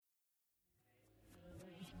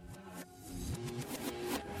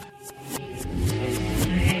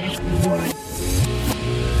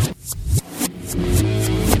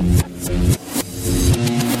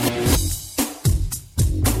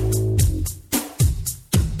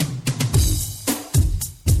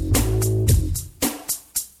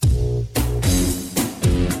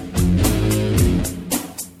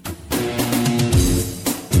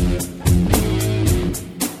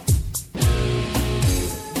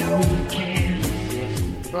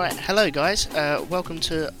Right, hello guys, welcome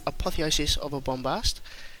to Apotheosis of a Bombast,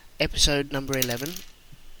 episode number 11,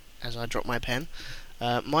 as I drop my pen.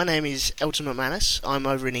 My name is Elton McManus, I'm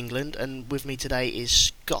over in England, and with me today is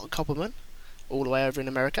Scott Copperman, all the way over in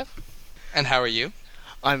America. And how are you?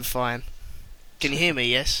 I'm fine. Can you hear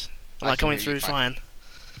me, yes? Am I coming through fine?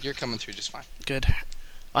 You're coming through just fine. Good.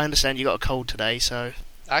 I understand you got a cold today, so...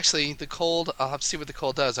 Actually, the cold, I'll have to see what the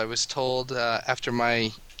cold does. I was told after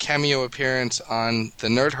my cameo appearance on the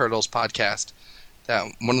Nerd Hurdles podcast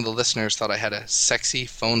that one of the listeners thought I had a sexy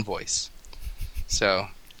phone voice. So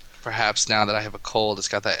perhaps now that I have a cold, it's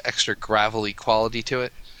got that extra gravelly quality to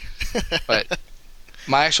it. But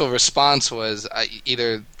my actual response was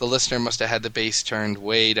either the listener must have had the bass turned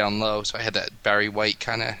way down low, so I had that Barry White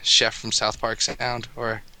kind of Chef from South Park sound,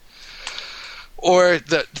 or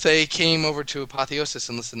that they came over to Apotheosis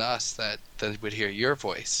and listened to us, that they would hear your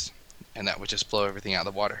voice, and that would just blow everything out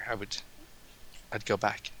of the water. I'd go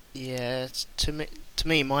back. Yeah, to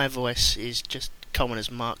me, my voice is just common as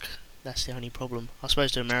muck. That's the only problem. I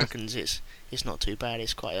suppose to Americans, it's not too bad.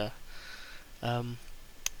 It's quite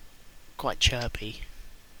quite chirpy.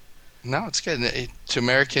 No, it's good. To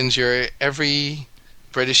Americans, you're every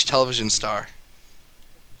British television star.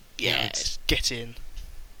 Yes, get in.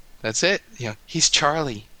 That's it. He's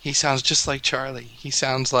Charlie. He sounds just like Charlie. He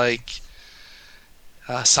sounds like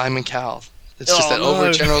Simon Cowell. It's just that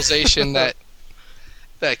overgeneralization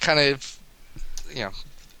that kind of,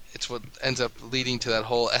 it's what ends up leading to that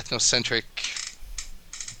whole ethnocentric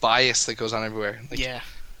bias that goes on everywhere. Yeah.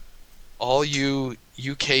 All you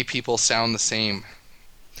UK people sound the same.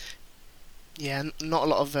 Yeah, not a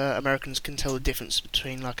lot of Americans can tell the difference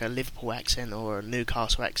between like a Liverpool accent or a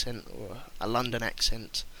Newcastle accent or a London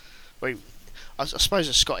accent. I suppose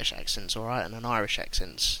a Scottish accent's alright and an Irish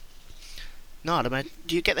accent's... No, I don't know.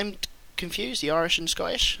 Do you get them confused, the Irish and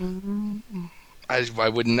Scottish? I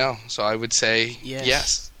wouldn't know, so I would say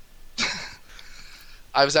yes.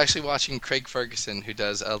 I was actually watching Craig Ferguson, who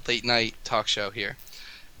does a late night talk show here,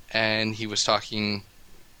 and he was talking...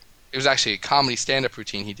 It was actually a comedy stand-up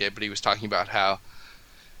routine he did, but he was talking about how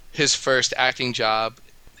his first acting job,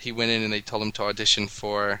 he went in and they told him to audition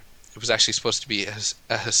for... It was actually supposed to be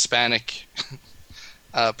a Hispanic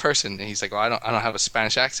person, and he's like, "Well, I don't have a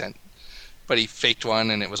Spanish accent," but he faked one,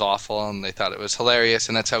 and it was awful, and they thought it was hilarious,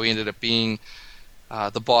 and that's how he ended up being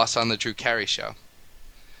the boss on the Drew Carey show.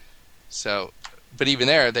 So, but even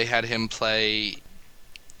there, they had him play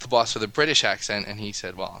the boss with a British accent, and he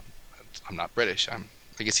said, "Well, I'm not British. I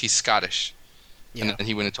guess he's Scottish." Yeah. And then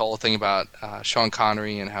he went into a whole thing about Sean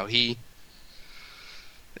Connery and how he's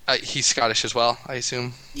Scottish as well, I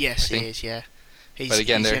assume. Yes, he is, yeah. But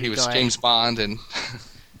again, he was James Bond, and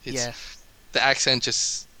yeah. The accent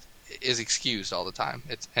just is excused all the time.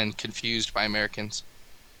 And confused by Americans.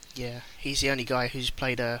 Yeah, he's the only guy who's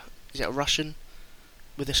played is it a Russian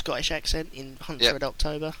with a Scottish accent in Hunt for Red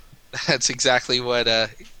October? That's exactly what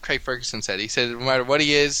Craig Ferguson said. He said no matter what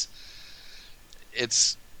he is,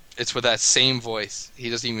 it's with that same voice. He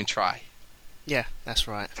doesn't even try. Yeah, that's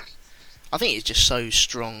right. I think it's just so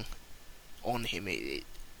strong on him.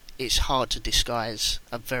 It's hard to disguise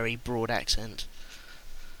a very broad accent.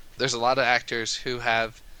 There's a lot of actors who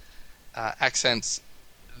have accents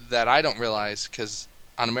that I don't realize, because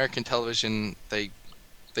on American television they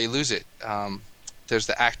lose it. There's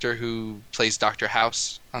the actor who plays Dr.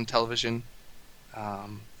 House on television,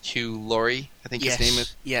 Hugh Laurie, I think his name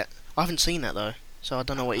is. Yeah, I haven't seen that though, so I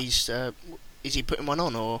don't know what he's... is he putting one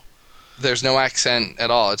on, or...? There's no accent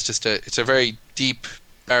at all. It's just it's a very deep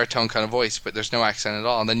baritone kind of voice, but there's no accent at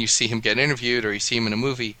all. And then you see him get interviewed, or you see him in a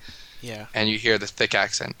movie, and you hear the thick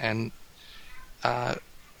accent. And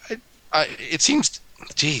it seems,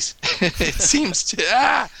 it seems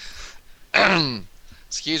to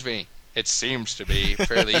excuse me. It seems to be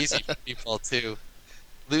fairly easy for people to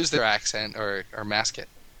lose their accent or mask it.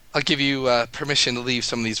 I'll give you permission to leave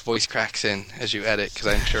some of these voice cracks in as you edit, because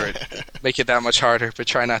I'm sure it'd make it that much harder, but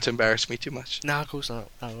try not to embarrass me too much. No, of course not.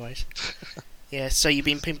 Otherwise. Yeah, so you've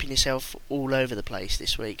been pimping yourself all over the place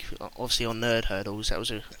this week, obviously on Nerd Hurdles. That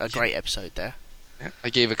was a great episode there. Yeah, I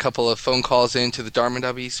gave a couple of phone calls into the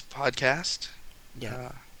Darmandubbies podcast.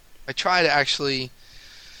 Yeah. I try to actually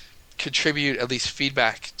contribute at least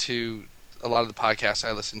feedback to a lot of the podcasts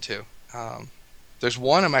I listen to. There's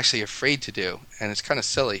one I'm actually afraid to do, and it's kind of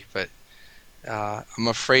silly, but I'm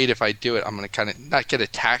afraid if I do it, I'm going to kind of not get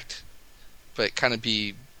attacked, but kind of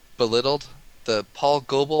be belittled. The Paul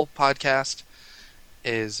Goebel podcast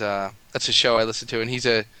is that's a show I listen to, and he's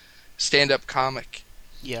a stand-up comic.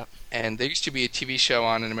 Yeah. And there used to be a TV show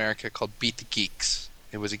on in America called Beat the Geeks,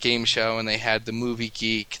 It was a game show, and they had the movie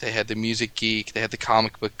geek, they had the music geek, they had the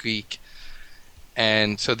comic book geek.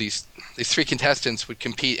 And so these three contestants would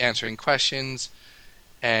compete answering questions,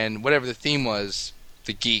 and whatever the theme was,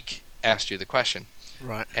 the geek asked you the question.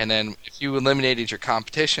 Right. And then if you eliminated your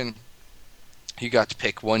competition, you got to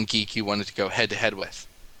pick one geek you wanted to go head-to-head with.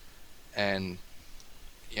 And,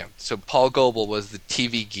 so Paul Goebel was the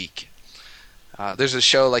TV geek. There's a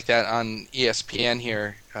show like that on ESPN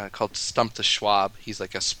here called Stump the Schwab. He's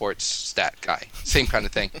like a sports stat guy. Same kind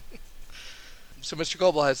of thing. So Mr.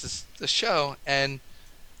 Goebel has this show, and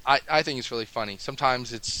I think it's really funny.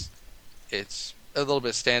 Sometimes it's a little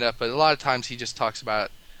bit stand-up, but a lot of times he just talks about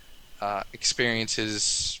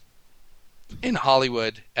experiences in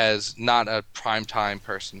Hollywood as not a primetime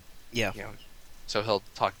person. Yeah. So he'll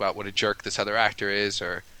talk about what a jerk this other actor is,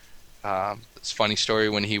 or this funny story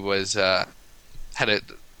when he was had a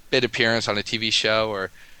bit appearance on a TV show,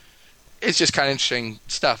 or it's just kind of interesting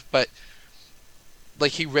stuff. But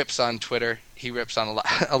like, he rips on Twitter, he rips on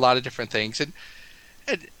a lot of different things, and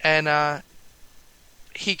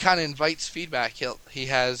he kind of invites feedback. He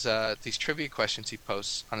has these trivia questions he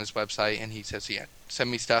posts on his website, and he says, "Yeah,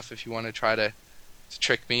 send me stuff if you want to try to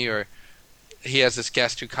trick me." Or he has this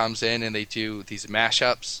guest who comes in, and they do these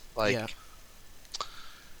mashups. Like,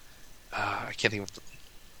 I can't think of.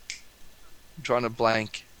 I'm drawing a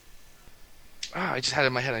blank. I just had it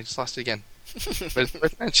in my head. I just lost it again. But it's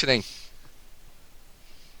worth mentioning.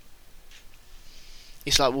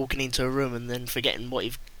 It's like walking into a room and then forgetting what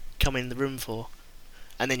you've come in the room for.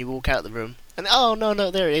 And then you walk out the room, and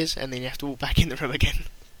no, there it is, and then you have to walk back in the room again.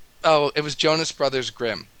 Oh, it was Jonas Brothers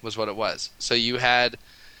Grimm, was what it was. So he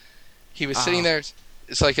was sitting there.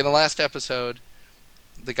 It's like in the last episode,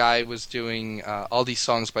 the guy was doing all these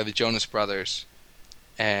songs by the Jonas Brothers,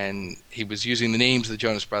 and he was using the names of the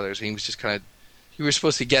Jonas Brothers, and he was just you were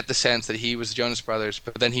supposed to get the sense that he was the Jonas Brothers,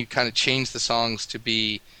 but then he kind of changed the songs to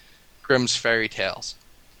be Grimm's Fairy Tales.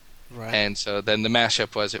 Right. And so then the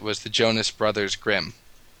mashup was the Jonas Brothers Grimm.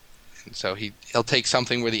 And so he'll take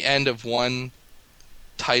something where the end of one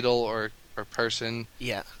title or person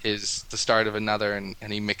is the start of another, and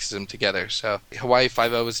he mixes them together. So Hawaii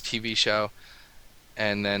Five-0 is a TV show,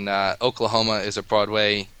 and then Oklahoma is a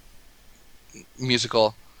Broadway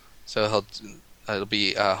musical. So it'll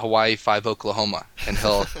be Hawaii 5 Oklahoma, and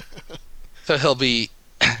he'll be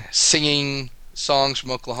singing songs from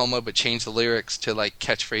Oklahoma, but change the lyrics to like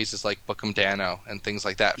catchphrases like "Book 'em Dano" and things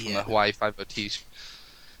like that from the Hawaii Five-0 TV.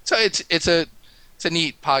 So it's a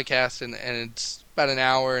neat podcast, and it's about an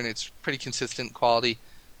hour, and it's pretty consistent quality,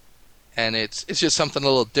 and it's just something a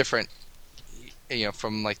little different,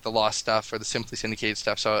 from like the Lost stuff or the Simply Syndicated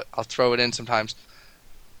stuff. So I'll throw it in sometimes,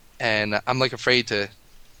 and I'm like afraid to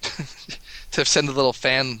to send a little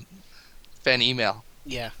fan email.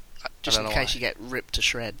 Yeah, just in case you get ripped to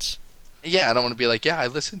shreds. Yeah, I don't want to be like, I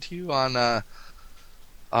listened to you on my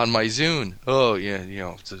Zune. Oh yeah,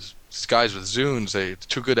 these guys with Zunes, it's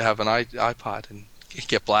too good to have an iPod, and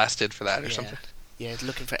get blasted for that or something. Yeah,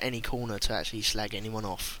 looking for any corner to actually slag anyone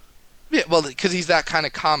off. Yeah, well, because he's that kind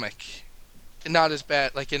of comic. Not as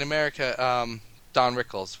bad. Like in America, Don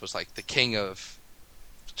Rickles was like the king of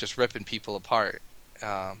just ripping people apart.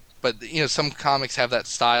 But some comics have that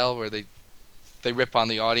style where they rip on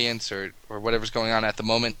the audience or whatever's going on at the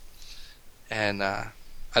moment, and I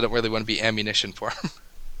don't really want to be ammunition for him.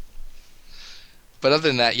 But other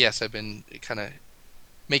than that, yes, I've been kind of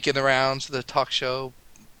making the rounds of the talk show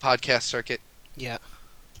podcast circuit. Yeah.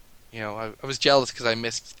 I was jealous because I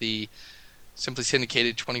missed the Simply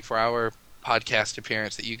Syndicated 24-hour podcast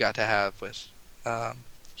appearance that you got to have with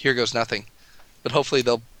Here Goes Nothing. But hopefully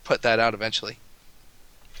they'll put that out eventually.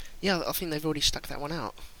 Yeah, I think they've already stuck that one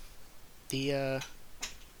out. Here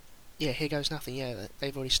Goes Nothing, yeah,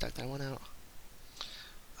 they've already stuck that one out.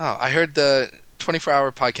 Oh, I heard the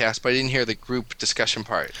 24-hour podcast, but I didn't hear the group discussion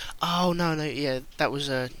part. Oh, no, yeah, that was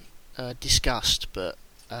discussed, but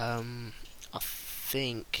I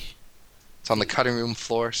think... It's on the cutting room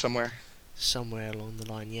floor somewhere? Somewhere along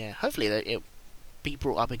the line, yeah. Hopefully it'll be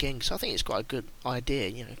brought up again, because I think it's quite a good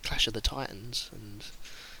idea, Clash of the Titans, and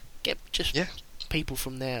get just people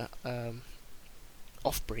from there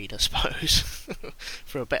off-breed, I suppose,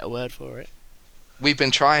 for a better word for it. We've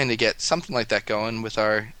been trying to get something like that going with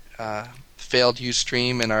our failed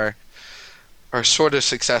Ustream and our sort of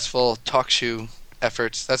successful TalkShoe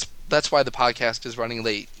efforts. That's why the podcast is running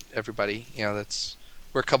late, everybody.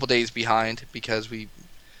 We're a couple days behind because we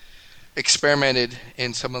experimented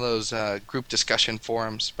in some of those group discussion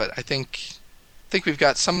forums, but I think we've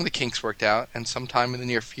got some of the kinks worked out, and sometime in the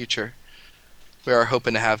near future we are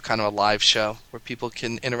hoping to have kind of a live show where people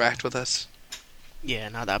can interact with us. Yeah,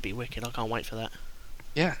 no, that'd be wicked. I can't wait for that.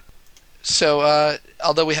 Yeah. So,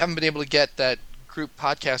 although we haven't been able to get that group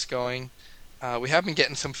podcast going, we have been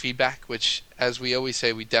getting some feedback, which, as we always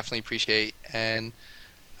say, we definitely appreciate. And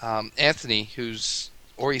Anthony, who's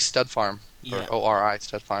Ori Stud Farm, Yeah. or ORI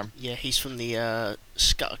Stud Farm. Yeah, he's from the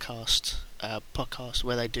Scuttercast podcast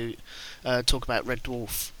where they do talk about Red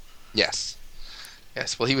Dwarf. Yes.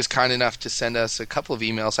 Yes. Well, he was kind enough to send us a couple of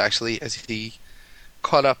emails, actually, as he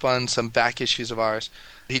caught up on some back issues of ours.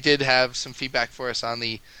 He did have some feedback for us on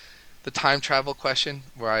the time travel question,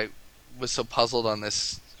 where I was so puzzled on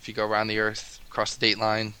this. If you go around the Earth, cross the date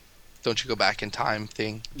line, don't you go back in time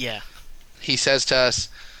thing? Yeah. He says to us,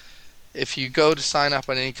 if you go to sign up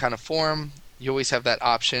on any kind of forum, you always have that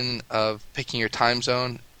option of picking your time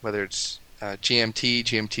zone, whether it's GMT,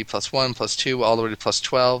 GMT +1, +2, all the way to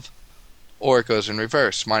 +12, or it goes in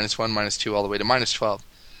reverse, -1, -2, all the way to -12.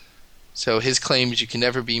 So his claim is you can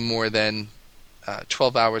never be more than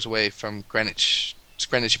 12 hours away from Greenwich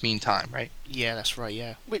Mean Time, right? Yeah, that's right,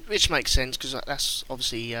 yeah. Which makes sense, because that's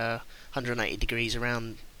obviously 180 degrees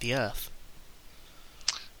around the Earth.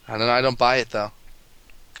 I don't know, I don't buy it, though.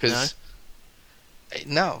 Cause,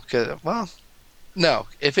 no? No.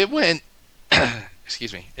 If it went...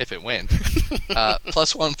 excuse me. If it went...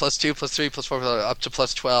 +1, +2, +3, +4, up to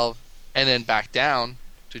 +12, and then back down,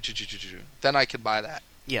 then I could buy that.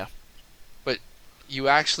 Yeah. But you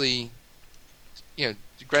actually...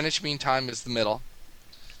 Greenwich Mean Time is the middle.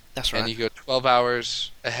 That's right. And you go 12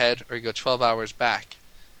 hours ahead, or you go 12 hours back.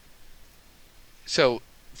 So,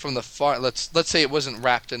 from the far... Let's say it wasn't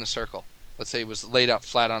wrapped in a circle. Let's say it was laid out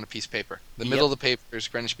flat on a piece of paper. The middle of the paper is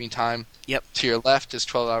Greenwich Mean Time. Yep. To your left is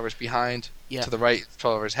 12 hours behind. Yep. To the right,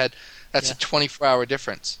 12 hours ahead. That's a 24-hour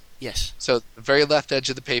difference. Yes. So the very left edge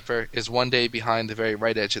of the paper is 1 day behind the very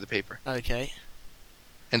right edge of the paper. Okay.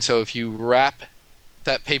 And so if you wrap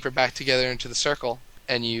that paper back together into the circle,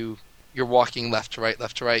 and you're walking left to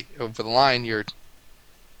right over the line, you're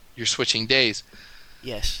switching days.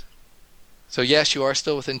 Yes. So yes, you are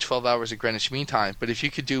still within 12 hours of Greenwich Mean Time, but if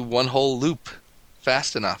you could do one whole loop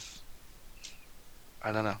fast enough,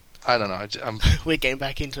 I don't know. We're getting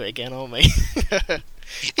back into it again, aren't we?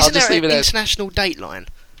 I'll just leave it an as international date line?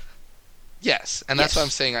 yes, and that's what I'm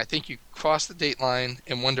saying. I think you cross the date line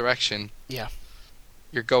in one direction. Yeah.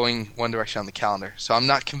 You're going one direction on the calendar. So I'm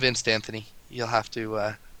not convinced, Anthony. You'll have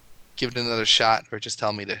to give it another shot, or just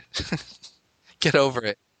tell me to get over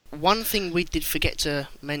it. One thing we did forget to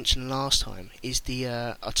mention last time is the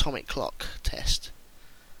atomic clock test.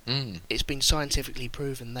 It's been scientifically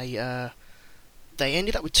proven. They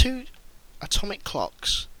ended up with 2 atomic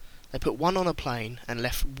clocks. They put one on a plane and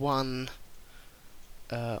left one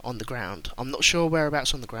on the ground. I'm not sure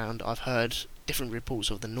whereabouts on the ground. I've heard different reports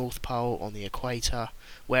of the North Pole, on the equator,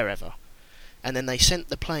 wherever. And then they sent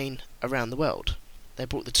the plane around the world. They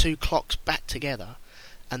brought the 2 clocks back together,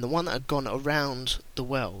 and the one that had gone around the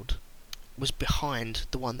world was behind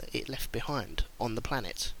the one that it left behind on the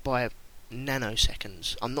planet by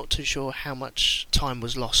nanoseconds. I'm not too sure how much time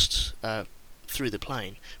was lost through the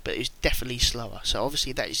plane, but it's definitely slower. So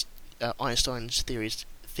obviously that is Einstein's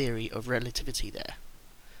theory of relativity there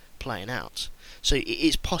playing out. So it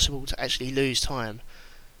is possible to actually lose time.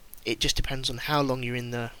 It just depends on how long you're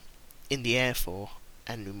in the air for,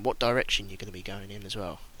 and in what direction you're going to be going in as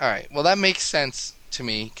well. All right. Well, that makes sense to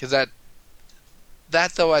me, because that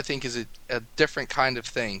though I think is a different kind of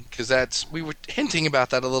thing, because we were hinting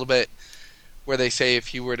about that a little bit, where they say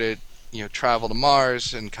if you were to travel to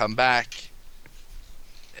Mars and come back,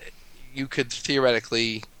 you could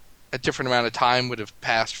theoretically, a different amount of time would have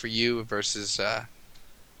passed for you versus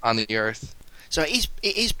on the Earth. So it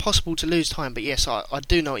is possible to lose time, but yes, I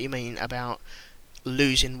do know what you mean about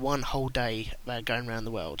losing one whole day going around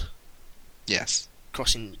the world. Yes.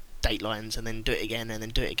 Crossing date lines and then do it again and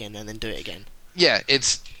then do it again and then do it again. Yeah,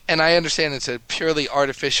 and I understand it's a purely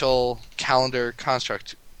artificial calendar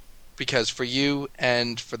construct, because for you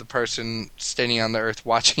and for the person standing on the Earth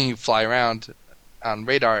watching you fly around on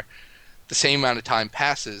radar, the same amount of time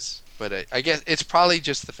passes. But I guess it's probably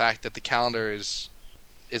just the fact that the calendar is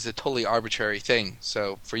a totally arbitrary thing.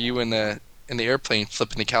 So for you in the airplane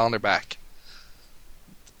flipping the calendar back,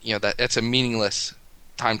 that's a meaningless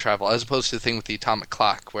time travel, as opposed to the thing with the atomic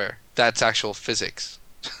clock, where that's actual physics.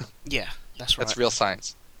 Yeah, that's right. That's real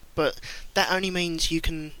science. But that only means you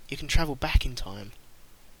can travel back in time,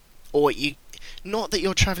 or not that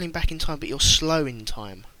you're travelling back in time, but you're slow in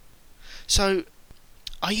time. So,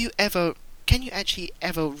 can you actually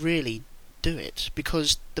ever really do it?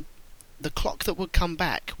 Because the clock that would come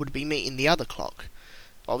back would be meeting the other clock,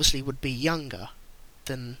 obviously would be younger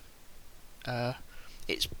than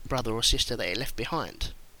its brother or sister that it left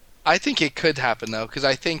behind. I think it could happen, though, because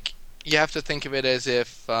I think you have to think of it as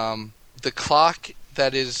if the clock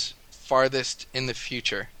that is farthest in the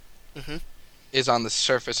future Mm-hmm. is on the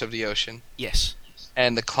surface of the ocean, Yes.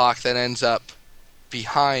 and the clock that ends up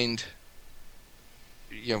behind,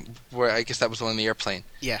 where I guess that was the one in the airplane.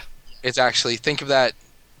 Yeah. It's actually, think of that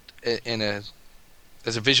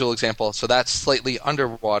as a visual example. So that's slightly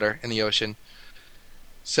underwater in the ocean.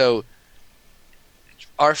 So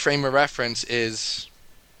our frame of reference is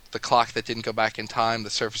the clock that didn't go back in time, the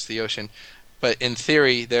surface of the ocean. But in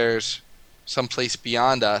theory, there's some place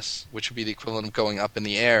beyond us, which would be the equivalent of going up in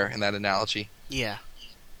the air in that analogy. Yeah.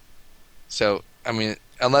 So, I mean,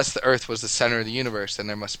 unless the Earth was the center of the universe, then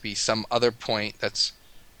there must be some other point that's...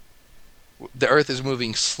 The Earth is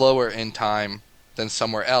moving slower in time than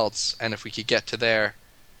somewhere else, and if we could get to there,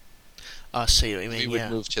 I see what you mean. we would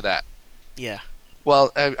move to that. Yeah.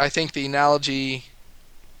 Well, I think the analogy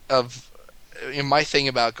of... my thing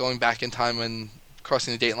about going back in time and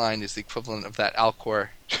crossing the date line is the equivalent of that Alcor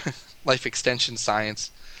life extension science,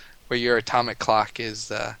 where your atomic clock is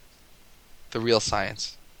the real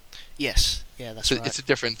science. Yes. Yeah, that's right. It's a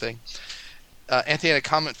different thing. Anthony had a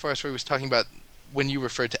comment for us where he was talking about when you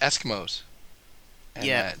referred to Eskimos. And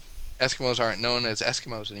Yeah. Eskimos aren't known as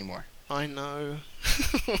Eskimos anymore. I know.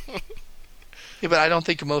 Yeah, but I don't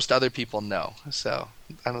think most other people know. So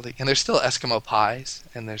I don't think, and there's still Eskimo pies,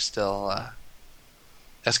 and there's still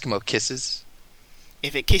Eskimo kisses.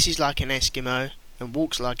 If it kisses like an Eskimo and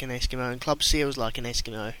walks like an Eskimo and club seals like an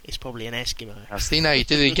Eskimo, it's probably an Eskimo. Now, see, now you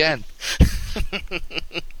did it again.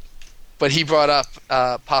 But he brought up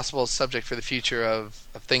a possible subject for the future of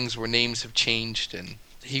things where names have changed, and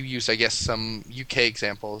he used, I guess, some UK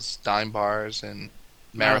examples, dime bars and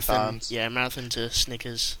marathons. Marathon to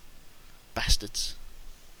Snickers. Bastards.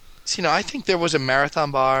 So, I think there was a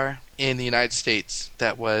marathon bar in the United States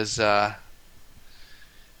that was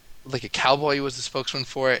like a cowboy was the spokesman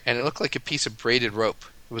for it, and it looked like a piece of braided rope.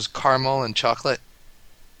 It was caramel and chocolate.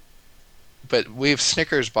 But we have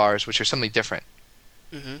Snickers bars, which are something different.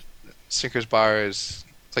 Mm-hmm. Snickers bar is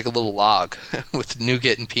like a little log with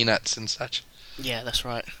nougat and peanuts and such. Yeah, that's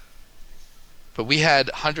right. But we had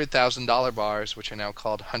 $100,000 bars, which are now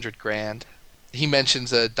called $100,000. He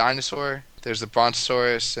mentions a dinosaur. There's the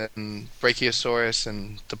Brontosaurus and Brachiosaurus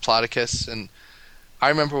and Diplodocus. And I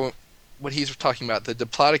remember what he's talking about. The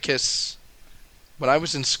Diplodocus, when I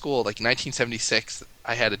was in school, like 1976,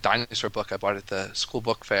 I had a dinosaur book I bought at the school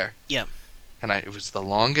book fair. Yeah. And it was the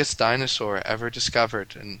longest dinosaur ever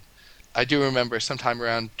discovered. And I do remember sometime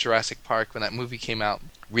around Jurassic Park when that movie came out,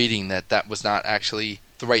 reading that was not actually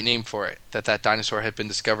the right name for it, that dinosaur had been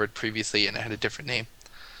discovered previously and it had a different name.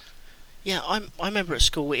 Yeah, I remember at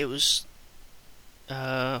school it was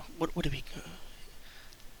what did we?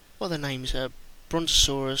 What are the names?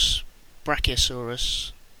 Brontosaurus,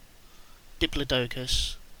 Brachiosaurus,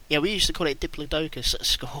 Diplodocus. Yeah, we used to call it Diplodocus at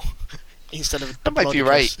school instead of. That might be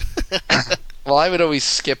right. Well, I would always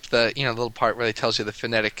skip the little part where they tells you the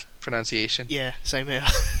phonetic pronunciation. Yeah, same here.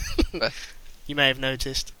 You may have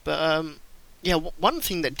noticed, but yeah, one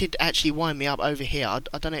thing that did actually wind me up over here, I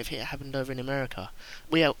don't know if it happened over in America.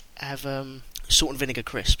 We have salt and vinegar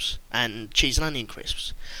crisps and cheese and onion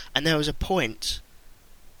crisps, and there was a point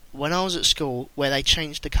when I was at school where they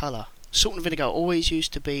changed the colour. Salt and vinegar always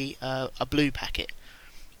used to be a blue packet,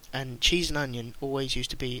 and cheese and onion always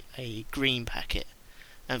used to be a green packet.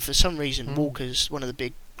 And for some reason, Walker's, one of the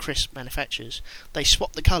big crisp manufacturers, they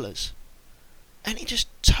swapped the colours. And it just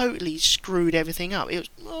totally screwed everything up. It was,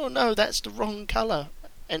 oh no, that's the wrong colour.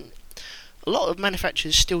 And a lot of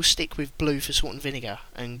manufacturers still stick with blue for salt and vinegar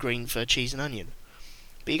and green for cheese and onion.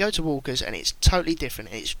 But you go to Walker's and it's totally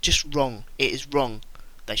different. It's just wrong. It is wrong.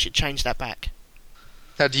 They should change that back.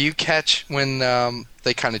 Now, do you catch when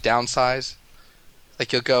they kind of downsize?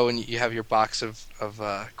 Like you'll go and you have your box of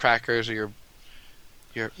crackers or your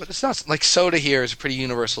but it's not like soda here is a pretty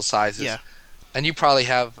universal sizes. Yeah. And you probably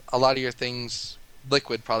have a lot of your things,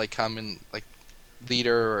 liquid probably come in like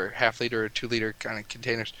liter or half liter or 2 liter kind of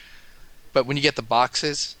containers. But when you get the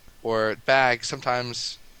boxes or bags,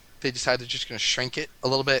 sometimes they decide they're just going to shrink it a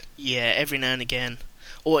little bit. Yeah, every now and again.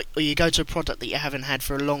 Or you go to a product that you haven't had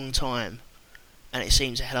for a long time and it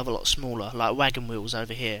seems a hell of a lot smaller, like wagon wheels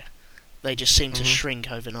over here. They just seem to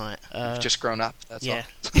shrink overnight. You've just grown up, that's all.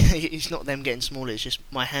 It's not them getting smaller, it's just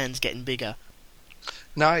my hands getting bigger.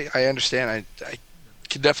 No, I understand. I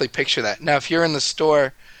can definitely picture that. Now, if you're in the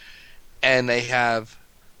store and they have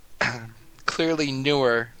clearly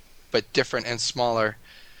newer but different and smaller,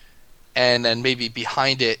 and then maybe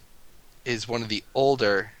behind it is one of the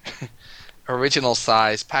older original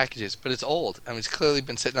size packages, but it's old. I mean, it's clearly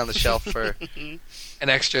been sitting on the shelf for an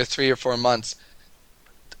extra 3 or 4 months.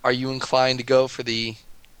 Are you inclined to go for the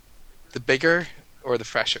The bigger or the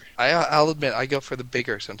fresher? I'll admit, I go for the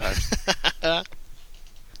bigger sometimes.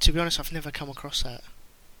 To be honest, I've never come across that.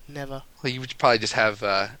 Never. Well, you would probably just have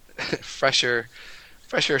fresher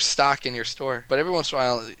stock in your store. But every once in a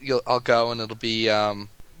while, I'll go and it'll be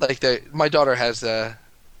my daughter has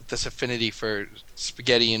this affinity for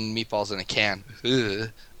spaghetti and meatballs in a can. Ugh.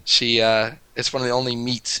 It's one of the only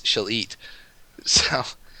meats she'll eat. So,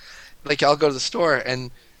 like, I'll go to the store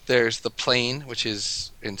and there's the plain, which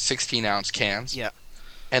is in 16-ounce cans. Yeah.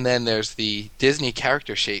 And then there's the Disney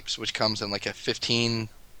character shapes, which comes in like a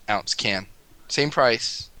 15-ounce can. Same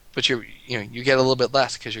price, but you get a little bit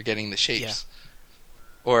less because you're getting the shapes.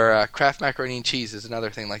 Yeah. Or Kraft macaroni and cheese is another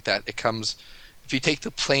thing like that. It comes, if you take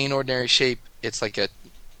the plain ordinary shape, it's like a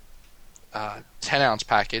 10-ounce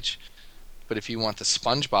package. But if you want the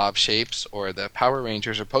SpongeBob shapes or the Power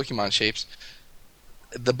Rangers or Pokemon shapes,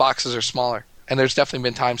 the boxes are smaller. And there's definitely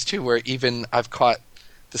been times too where even I've caught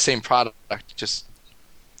the same product, just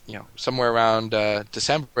somewhere around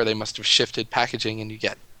December they must have shifted packaging, and you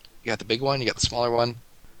got the big one, you got the smaller one,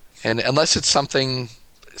 and unless it's something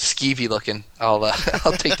skeevy looking, I'll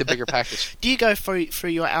take the bigger package. Do you go through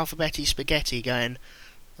your Alphabetti spaghetti going,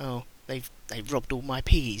 oh, they've robbed all my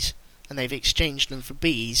peas and they've exchanged them for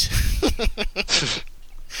bees?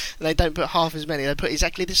 And they don't put half as many, they put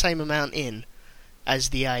exactly the same amount in as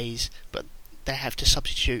the A's, but they have to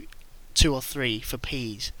substitute 2 or 3 for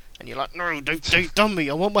peas. And you're like, no, they've done me,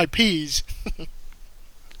 I want my peas.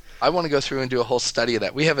 I want to go through and do a whole study of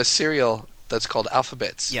that. We have a cereal that's called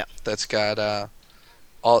Alphabets. Yeah. That's got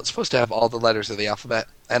it's supposed to have all the letters of the alphabet.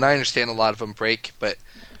 And I understand a lot of them break, but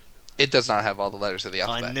it does not have all the letters of the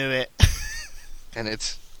alphabet. I knew it. And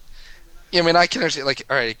it's... I mean, I can understand, like,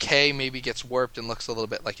 all right, a K maybe gets warped and looks a little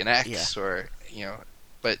bit like an X, or,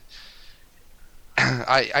 but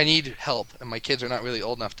I need help, and my kids are not really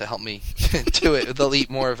old enough to help me do it. They'll eat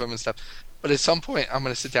more of them and stuff. But at some point, I'm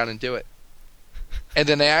going to sit down and do it. And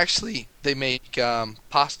then they make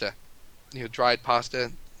pasta, dried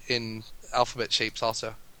pasta in alphabet shapes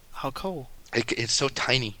also. How cool. It's so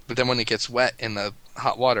tiny, but then when it gets wet in the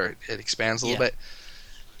hot water, it expands a little bit.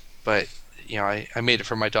 But, I made it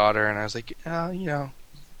for my daughter, and I was like,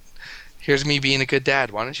 here's me being a good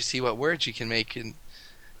dad. Why don't you see what words you can make? And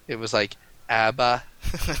it was like, Abba,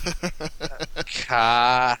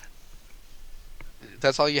 Ka.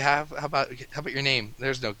 That's all you have? How about your name?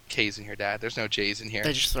 There's no K's in here, Dad. There's no J's in here.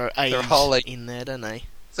 They just throw A's in there, don't they?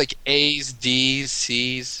 It's like A's, D's,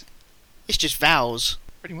 C's. It's just vowels.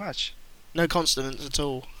 Pretty much. No consonants at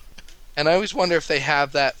all. And I always wonder if they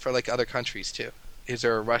have that for like other countries too. Is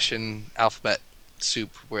there a Russian alphabet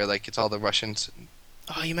soup where like it's all the Russians?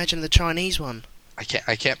 Oh, you imagine the Chinese one. I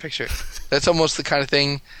can't picture it. That's almost the kind of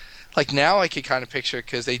thing. Like now I could kind of picture it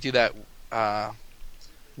because they do that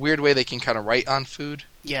weird way they can kind of write on food.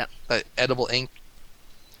 Yeah. That edible ink.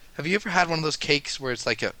 Have you ever had one of those cakes where it's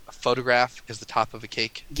like a photograph is the top of a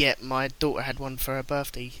cake? Yeah, my daughter had one for her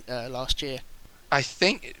birthday last year. I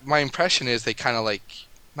think my impression is they kind of like,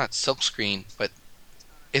 not silkscreen, but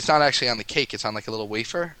it's not actually on the cake. It's on like a little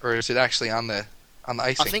wafer, or is it actually on the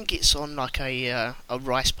icing? I think it's on like a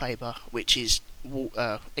rice paper, which is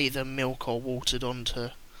either milk or watered onto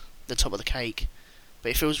the top of the cake.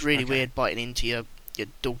 But it feels really weird biting into your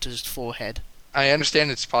daughter's forehead. I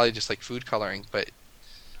understand it's probably just like food coloring, but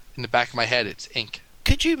in the back of my head, it's ink.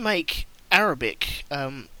 Could you make Arabic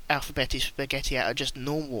alphabetti spaghetti out of just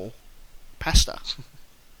normal pasta?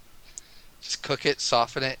 Just cook it,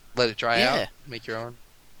 soften it, let it dry out, make your own.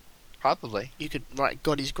 Probably. You could write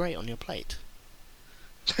 "God is great" on your plate.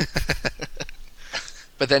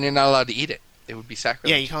 But then you're not allowed to eat it. It would be sacrilege.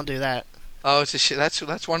 Yeah, you can't do that. Oh, it's a shit.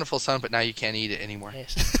 That's wonderful, son. But now you can't eat it anymore.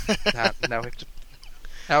 Yes. now we have to.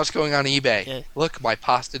 Now it's going on eBay. Yeah. Look, my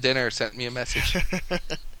pasta dinner sent me a message.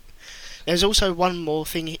 There's also one more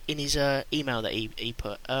thing in his email that he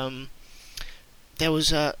put. There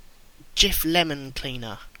was a Jif lemon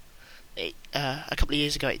cleaner. A couple of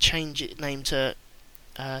years ago, it changed its name to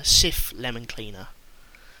Cif lemon cleaner,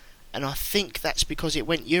 and I think that's because it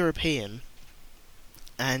went European,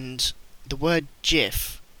 and the word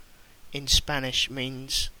Jif in Spanish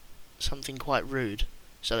means something quite rude,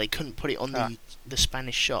 so they couldn't put it on the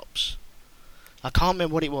Spanish shops. I can't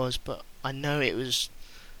remember what it was, but I know it was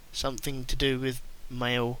something to do with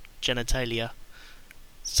male genitalia,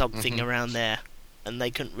 something around there, and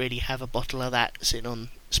they couldn't really have a bottle of that sitting on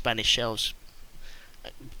Spanish shelves.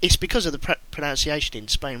 It's because of the pronunciation in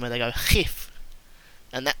Spain where they go "jif,"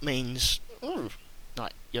 and that means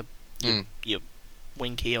like you're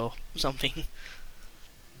winky or something.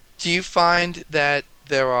 Do you find that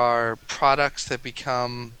there are products that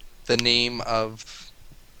become the name of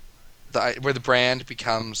where the brand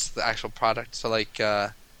becomes the actual product. So like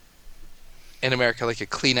in America, like a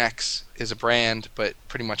Kleenex is a brand, but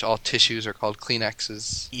pretty much all tissues are called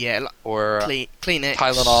Kleenexes. Yeah, or Kleenex,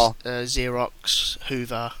 Tylenol, Xerox,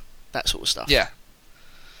 Hoover, that sort of stuff. Yeah.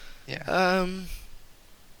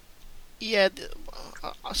 Yeah,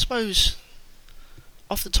 I suppose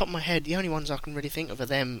off the top of my head, the only ones I can really think of are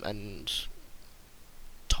them and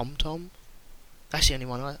TomTom. That's the only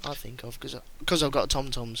one I think of, because I've got a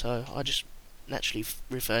TomTom, so I just naturally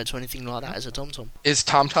refer to anything like that as a TomTom. Is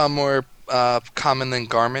TomTom more common than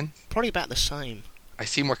Garmin? Probably about the same. I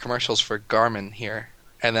see more commercials for Garmin here,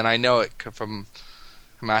 and then I know it from.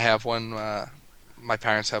 I have one. My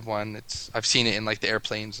parents have one. I've seen it in like the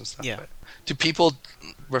airplanes and stuff. Yeah. But do people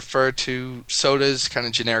refer to sodas kind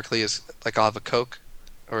of generically as like I'll have a Coke,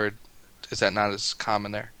 or is that not as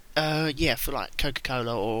common there? Yeah, for like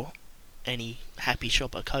Coca-Cola or any Happy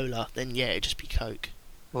Shopper cola, then yeah, it'd just be Coke.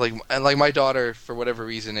 Like my daughter, for whatever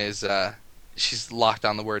reason, is she's locked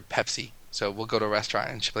on the word Pepsi. So we'll go to a restaurant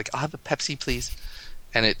and she'll be like, "I'll have a Pepsi, please,"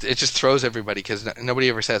 and it just throws everybody because nobody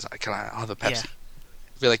ever says, I'll have a Pepsi." Yeah.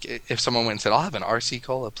 It'd be like if someone went and said, "I'll have an RC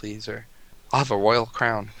Cola, please," or "I'll have a Royal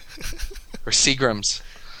Crown," or Seagram's.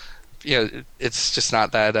 It's just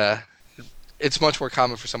not that. It's much more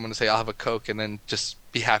common for someone to say, "I'll have a Coke," and then just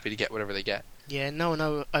be happy to get whatever they get. Yeah, no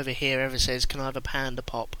one over here ever says, "Can I have a Panda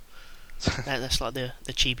Pop?" That's like the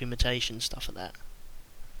cheap imitation stuff of that.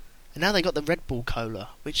 And now they got the Red Bull Cola,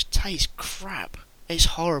 which tastes crap. It's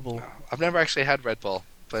horrible. I've never actually had Red Bull,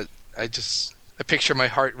 but I picture my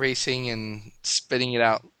heart racing and spitting it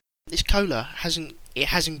out. This cola hasn't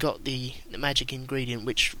got the magic ingredient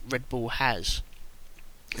which Red Bull has,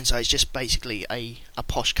 and so it's just basically a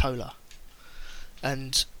posh cola.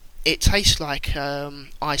 And it tastes like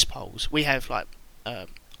ice poles. We have like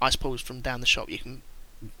ice poles from down the shop. You can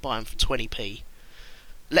buy them for 20p.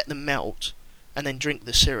 Let them melt, and then drink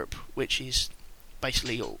the syrup, which is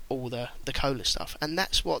basically all the cola stuff. And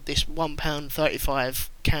that's what this £1.35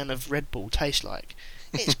 can of Red Bull tastes like.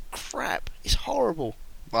 It's crap. It's horrible.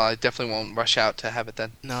 Well, I definitely won't rush out to have it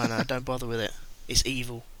then. No, don't bother with it. It's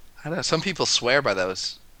evil. I don't know. Some people swear by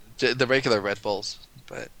those, the regular Red Bulls,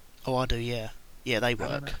 but... Oh, I do, yeah. Yeah, they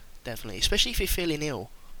work, definitely. Especially if you're feeling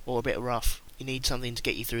ill or a bit rough. You need something to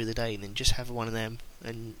get you through the day, and then just have one of them,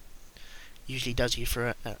 and usually does you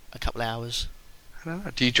for a couple of hours. I don't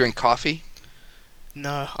know. Do you drink coffee?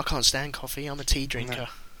 No, I can't stand coffee. I'm a tea drinker. No.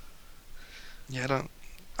 Yeah,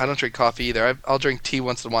 I don't drink coffee either. I'll drink tea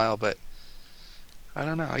once in a while, but I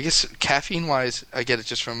don't know. I guess caffeine-wise, I get it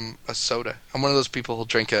just from a soda. I'm one of those people who'll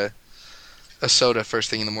drink a soda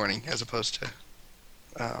first thing in the morning, as opposed to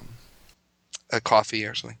a coffee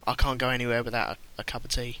or something. I can't go anywhere without a cup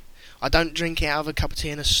of tea. I don't drink it out of a cup of tea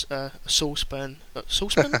in a saucepan.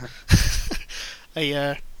 Saucepan?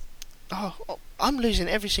 I'm losing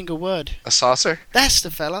every single word. A saucer? That's the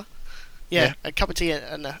fella. Yeah, a cup of tea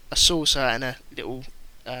and a saucer and a little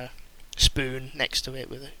spoon next to it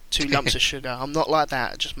with 2 lumps of sugar. I'm not like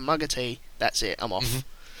that. Just mug of tea. That's it. I'm off.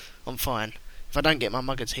 Mm-hmm. I'm fine. If I don't get my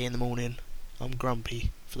mug of tea in the morning, I'm grumpy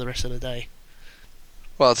for the rest of the day.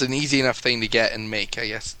 Well, it's an easy enough thing to get and make, I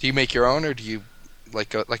guess. Do you make your own, or do you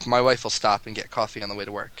like my wife will stop and get coffee on the way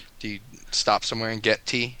to work? Do you stop somewhere and get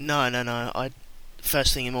tea? No.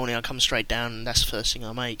 First thing in the morning, I come straight down, and that's the first thing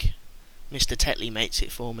I make. Mr. Tetley makes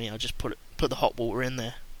it for me. I just put the hot water in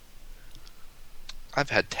there.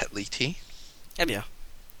 I've had Tetley tea. Have you?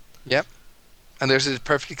 Yep. And there's a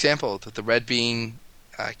perfect example that the red being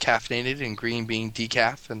caffeinated and green being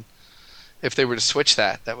decaf, and if they were to switch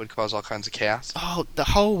that would cause all kinds of chaos. Oh, the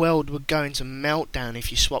whole world would go into meltdown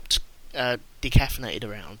if you swapped decaffeinated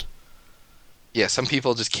around. Yeah, some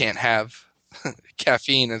people just can't have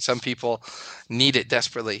caffeine, and some people need it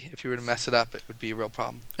desperately. If you were to mess it up, it would be a real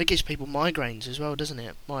problem. It gives people migraines as well, doesn't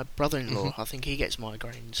it? My brother-in-law, I think he gets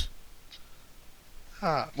migraines.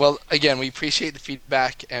 Well, again, we appreciate the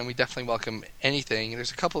feedback, and we definitely welcome anything.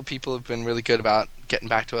 There's a couple of people who've been really good about getting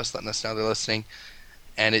back to us, letting us know they're listening,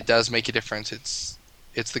 and it does make a difference. It's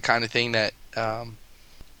the kind of thing that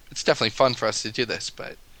it's definitely fun for us to do this,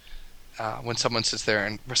 but when someone sits there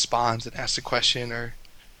and responds and asks a question or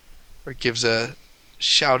gives a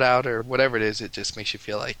shout out or whatever it is, it just makes you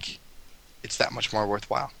feel like it's that much more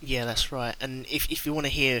worthwhile. Yeah, that's right. And if you want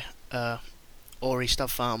to hear Ori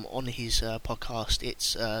Stubfarm on his podcast,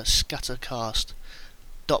 it's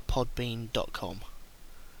scuttercast.podbean.com.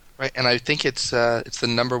 Right, and I think it's the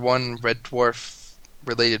 #1 Red Dwarf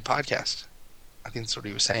related podcast. I think that's what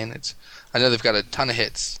he was saying. I know they've got a ton of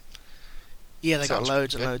hits. Yeah, they got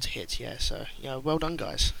loads and loads of hits. Yeah, so well done,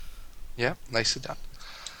 guys. Yeah, nicely done.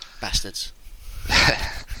 Bastards.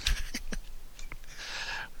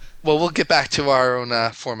 Well, we'll get back to our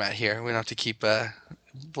own format here. We don't have to keep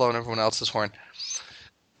blowing everyone else's horn.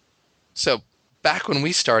 So back when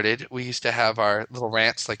we started, we used to have our little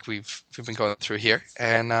rants like we've been going through here,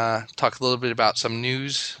 and talk a little bit about some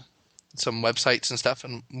news, some websites and stuff.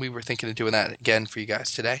 And we were thinking of doing that again for you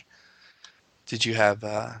guys today. Did you have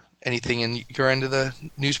anything in your end of the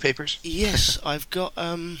newspapers? Yes, I've got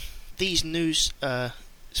these news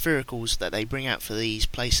sphericals that they bring out for these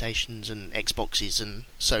PlayStations and Xboxes and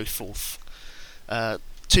so forth.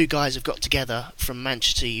 Two guys have got together from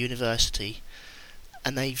Manchester University,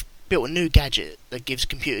 and they've built a new gadget that gives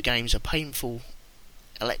computer games a painful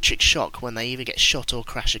electric shock when they either get shot or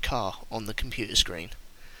crash a car on the computer screen.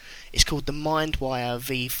 It's called the MindWire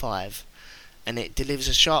V5, and it delivers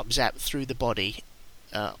a sharp zap through the body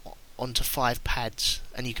onto 5 pads,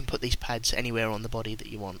 and you can put these pads anywhere on the body that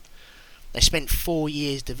you want. They spent 4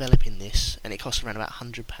 years developing this, and it costs around about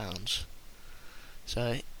 £100.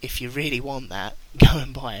 So if you really want that, go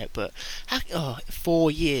and buy it. But 4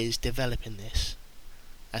 years developing this.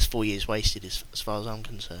 That's 4 years wasted as far as I'm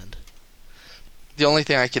concerned. The only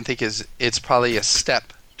thing I can think is it's probably a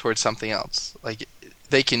step towards something else. Like,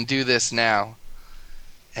 they can do this now,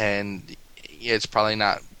 and it's probably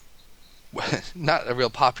not a real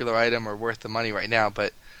popular item or worth the money right now,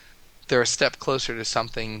 but they're a step closer to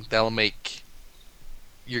something that'll make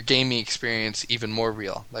your gaming experience even more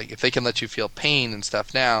real. Like, if they can let you feel pain and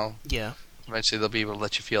stuff now, yeah, eventually they'll be able to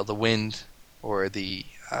let you feel the wind or the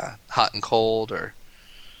hot and cold or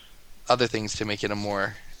other things to make it a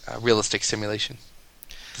more realistic simulation.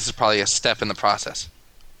 This is probably a step in the process.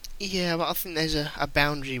 Yeah, but I think there's a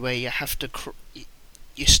boundary where you have to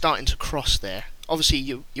you're starting to cross there. Obviously,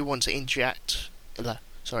 you want to interact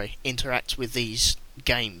with these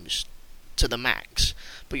games to the max,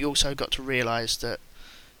 but you also got to realise that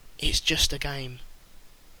it's just a game.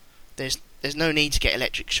 There's no need to get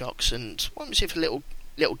electric shocks, and once if a little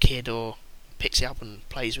kid or picks it up and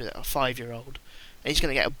plays with it, a 5-year-old, and he's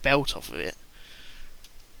going to get a belt off of it,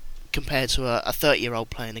 compared to a 30-year-old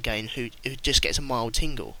playing a game who just gets a mild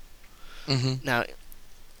tingle. Mm-hmm. Now,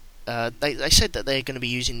 they said that they're going to be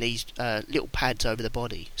using these little pads over the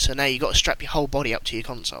body, so now you've got to strap your whole body up to your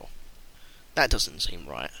console. That doesn't seem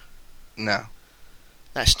right. No.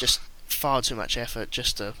 That's just far too much effort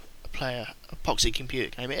just to play a poxy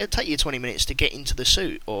computer game. It'll take you 20 minutes to get into the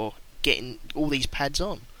suit or getting all these pads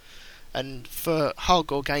on. And for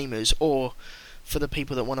hardcore gamers or for the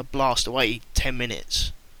people that want to blast away 10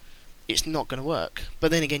 minutes, it's not going to work.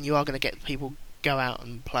 But then again, you are going to get people go out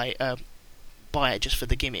and buy it just for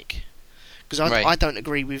the gimmick. Because I don't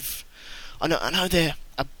agree with... I know they're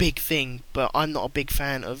a big thing, but I'm not a big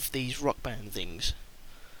fan of these Rock Band things.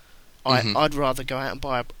 I'd rather go out and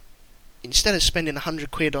buy instead of spending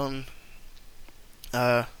 £100 on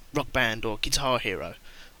Rock Band or Guitar Hero,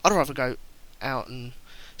 I'd rather go out and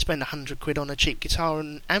spend £100 on a cheap guitar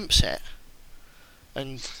and amp set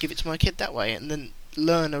and give it to my kid that way, and then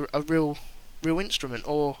learn a real instrument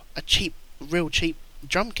or a real cheap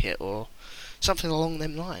drum kit or something along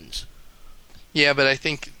them lines. Yeah, but I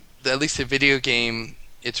think at least a video game,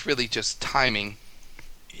 it's really just timing.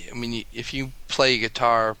 I mean, if you play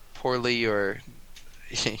guitar poorly or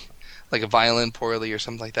like a violin poorly or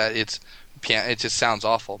something like that, it just sounds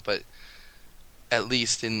awful. But at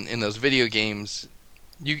least in those video games,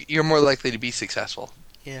 you're more likely to be successful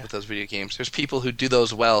with those video games. There's people who do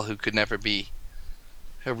those well who could never be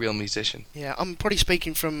a real musician. Yeah, I'm probably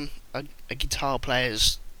speaking from a guitar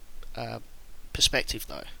player's perspective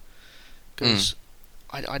though, because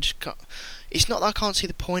I just can't. It's not that I can't see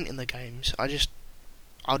the point in the games.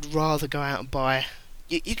 I'd rather go out and buy.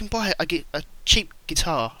 You can buy a cheap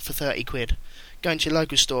guitar for £30. Go into your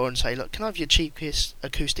local store and say, look, can I have your cheapest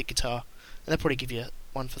acoustic guitar? And they'll probably give you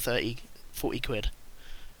one for £40,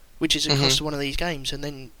 which is the cost of one of these games. And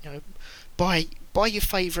then buy your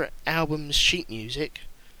favourite album's sheet music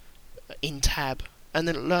in tab, and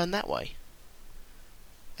then learn that way.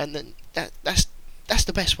 And then that's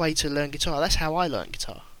the best way to learn guitar. That's how I learned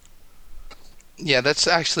guitar. Yeah, that's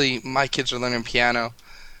actually, my kids are learning piano,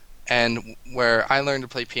 and where I learned to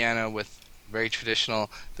play piano with very traditional,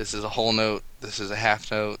 this is a whole note, this is a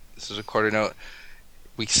half note, this is a quarter note.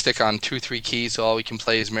 We stick on 2-3 keys, so all we can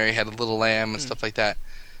play is Mary Had a Little Lamb and stuff like that.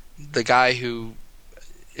 The guy who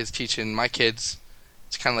is teaching my kids,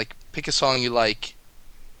 it's kind of like, pick a song you like,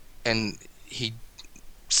 and he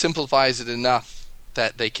simplifies it enough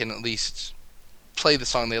that they can at least play the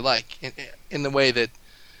song they like in the way that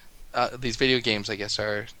these video games, I guess,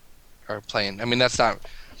 are playing. I mean, that's not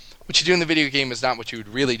what you do in the video game is not what you would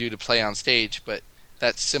really do to play on stage, but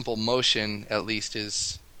that simple motion at least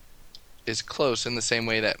is close in the same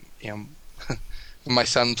way that when my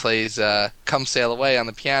son plays "Come Sail Away" on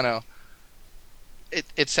the piano,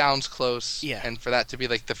 it sounds close. Yeah. And for that to be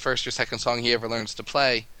like the first or second song he ever learns to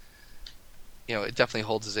play, it definitely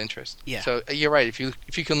holds his interest. Yeah. So you're right. If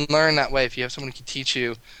you can learn that way, if you have someone who can teach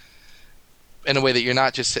you in a way that you're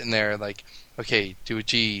not just sitting there like, okay, do a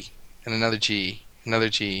G and another G, another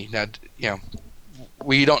G. Now,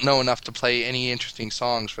 we don't know enough to play any interesting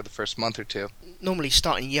songs for the first month or two. Normally,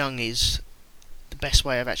 starting young is the best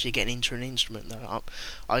way of actually getting into an instrument, though.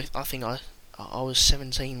 I think I was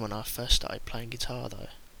 17 when I first started playing guitar, though.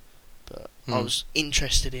 But I was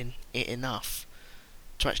interested in it enough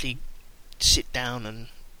to actually sit down and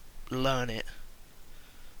learn it.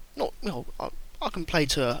 Not, I can play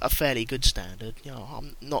to a fairly good standard.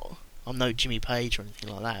 I'm no Jimmy Page or anything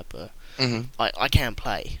like that, but I can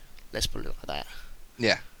play. Let's put it like that.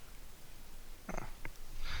 Yeah.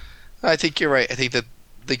 I think you're right. I think that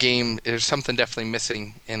the game, there's something definitely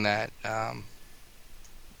missing in that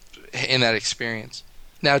experience.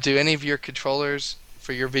 Now, do any of your controllers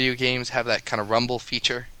for your video games have that kind of rumble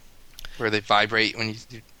feature where they vibrate when you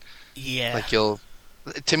do? Yeah. Like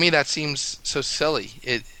to me, that seems so silly.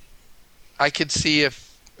 I could see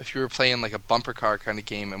if you were playing like a bumper car kind of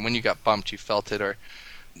game, and when you got bumped, you felt it. Or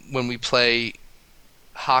when we play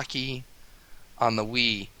hockey on the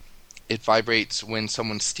Wii, it vibrates when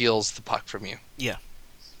someone steals the puck from you. Yeah.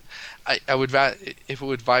 I would if it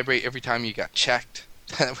would vibrate every time you got checked,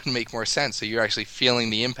 that would make more sense. So you're actually feeling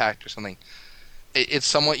the impact or something. It's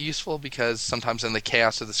somewhat useful because sometimes in the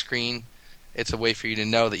chaos of the screen, it's a way for you to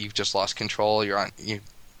know that you've just lost control. The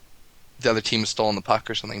other team has stolen the puck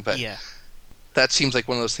or something. But yeah. That seems like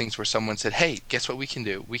one of those things where someone said, "Hey, guess what we can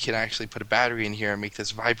do? We can actually put a battery in here and make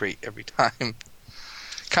this vibrate every time."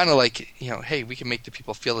 Kind of like, hey, we can make the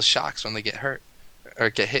people feel the shocks when they get hurt or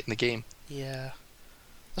get hit in the game. Yeah.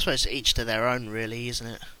 I suppose each to their own, really, isn't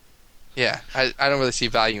it? Yeah, I don't really see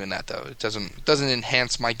value in that, though. It doesn't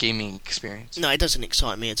enhance my gaming experience. No, it doesn't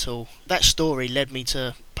excite me at all. That story led me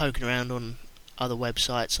to poking around on other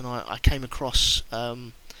websites, and I came across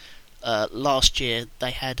last year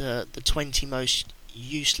they had the 20 most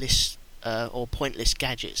useless or pointless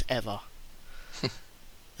gadgets ever.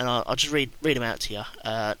 And I'll just read them out to you.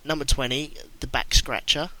 Number 20, the back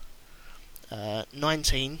scratcher.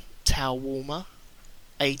 19, towel warmer.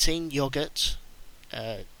 18, yogurt.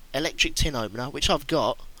 Electric tin opener, which I've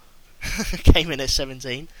got. Came in at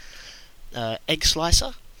 17. Egg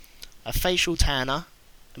slicer. A facial tanner.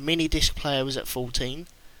 A mini disc player was at 14.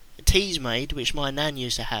 A Teasmade, which my nan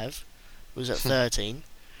used to have, was at 13.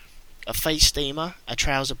 A face steamer. A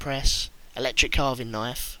trouser press. Electric carving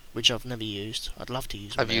knife, which I've never used. I'd love to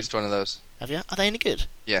use one. I've used one of those. Have you? Are they any good?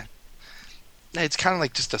 Yeah. It's kind of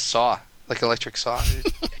like just a saw, like electric saw.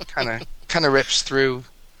 It kind of rips through.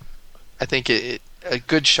 I think a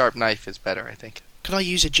good sharp knife is better, I think. Could I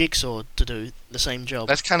use a jigsaw to do the same job?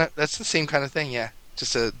 That's the same kind of thing, yeah.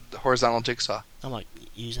 Just a horizontal jigsaw. I might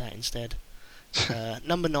use that instead.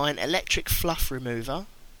 Number 9, electric fluff remover.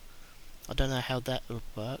 I don't know how that would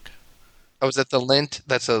work. Oh, is that the lint?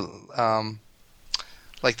 That's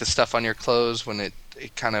like the stuff on your clothes when it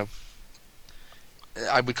kind of...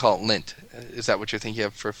 I would call it lint. Is that what you're thinking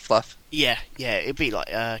of for fluff? Yeah, it'd be like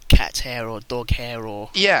cat's hair or dog hair or...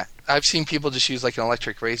 Yeah, I've seen people just use like an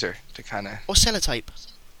electric razor to kind of... Or sellotape.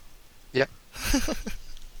 Yeah.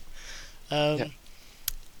 Yeah.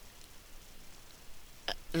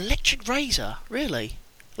 Electric razor? Really?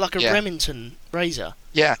 Like a Remington razor?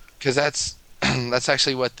 Yeah, because that's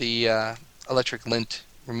actually what the electric lint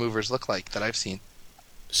removers look like that I've seen.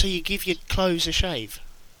 So you give your clothes a shave?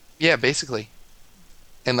 Yeah, basically.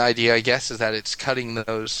 And the idea, I guess, is that it's cutting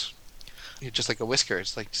those, just like a whisker.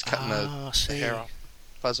 It's like just cutting the hair off,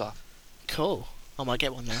 fuzz off. Cool. I might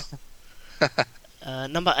get one now.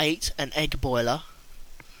 Number 8, an egg boiler.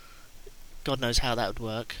 God knows how that would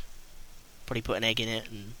work. Probably put an egg in it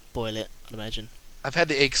and boil it, I'd imagine. I've had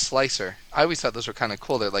the egg slicer. I always thought those were kind of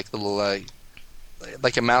cool. They're like little,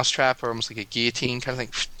 like a mousetrap or almost like a guillotine kind of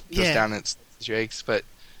thing. Goes down and slices your eggs. But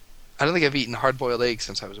I don't think I've eaten hard-boiled eggs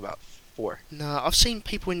since I was about 4. No, I've seen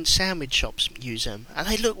people in sandwich shops use them, and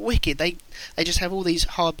they look wicked. They just have all these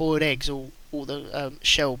hard-boiled eggs, all the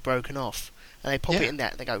shell broken off, and they pop it in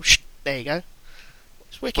that. They go, there you go.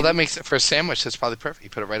 It's wicked. Well, that makes it for a sandwich. That's probably perfect. You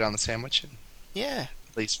put it right on the sandwich, and it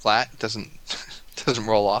lays flat. It doesn't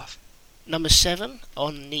roll off. Number 7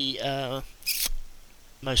 on the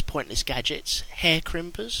most pointless gadgets: hair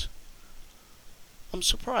crimpers. I'm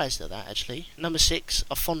surprised at that, actually. Number 6,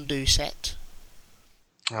 a fondue set.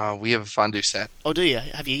 We have a fondue set. Oh, do you?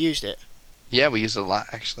 Have you used it? Yeah, we use it a lot,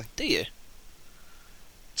 actually. Do you?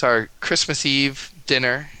 It's our Christmas Eve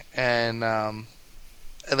dinner, and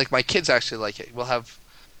And, like, my kids actually like it.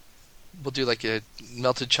 We'll do like a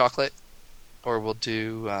melted chocolate, or we'll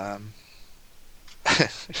do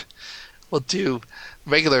we'll do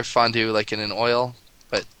regular fondue like in an oil,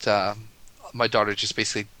 but my daughter just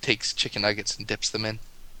basically takes chicken nuggets and dips them in.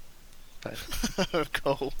 But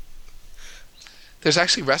Cool. there's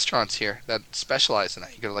actually restaurants here that specialize in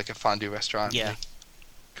that. You go to like a fondue restaurant, Yeah. and they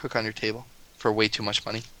cook on your table for way too much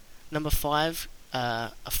money. Number 5,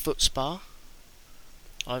 a foot spa.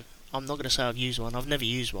 I'm not going to say I've used one. I've never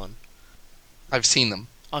used one. I've seen them.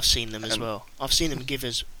 I've seen them as well. I've seen them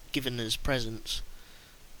given as presents.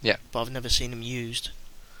 Yeah. But I've never seen them used.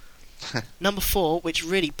 Number 4, which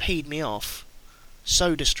really peed me off,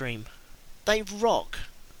 SodaStream. They rock.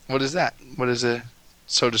 What is that? What is a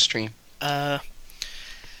SodaStream?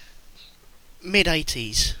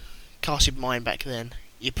 Mid-80s. Cast your mind back then.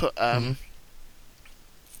 You put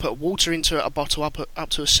put water into a bottle up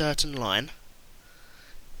to a certain line,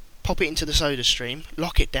 pop it into the SodaStream,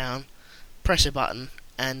 lock it down, press a button,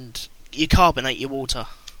 and you carbonate your water,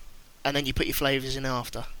 and then you put your flavours in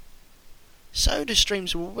after.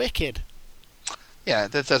 SodaStream's wicked. Yeah,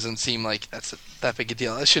 that doesn't seem like that's that big a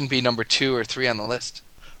deal. That shouldn't be number 2 or 3 on the list.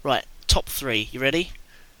 Right, top 3. You ready?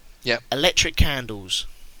 Yep. Electric candles.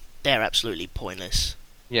 They're absolutely pointless.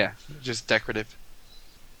 Yeah, just decorative.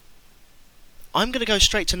 I'm going to go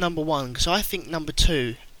straight to number 1, because I think number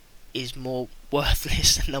 2 is more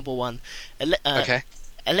worthless than number 1. Okay.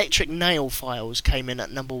 Electric nail files came in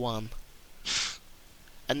at number 1.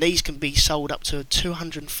 And these can be sold up to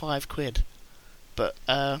 205 quid. But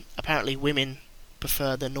apparently women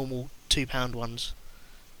prefer the normal £2 ones,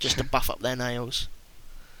 just to buff up their nails.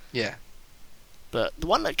 Yeah. But the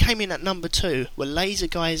one that came in at number 2 were laser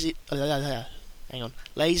guided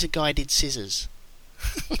scissors.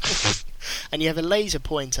 And you have a laser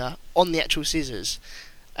pointer on the actual scissors,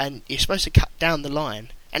 and you're supposed to cut down the line,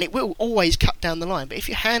 and it will always cut down the line. But if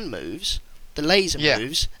your hand moves, the laser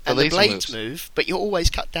moves, and the blades move, but you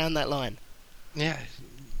always cut down that line. Yeah.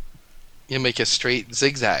 You make a straight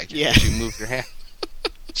zigzag as you move your hand.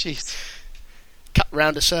 Jeez. Cut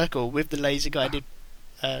round a circle with the laser guided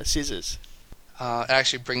scissors. It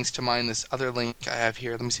actually brings to mind this other link I have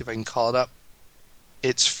here. Let me see if I can call it up.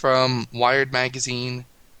 It's from Wired Magazine,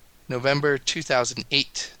 November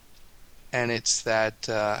 2008. And it's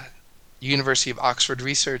that University of Oxford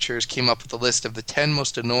researchers came up with a list of the 10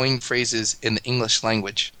 most annoying phrases in the English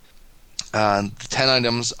language. The 10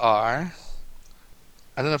 items are...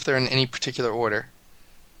 I don't know if they're in any particular order.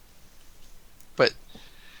 But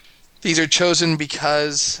these are chosen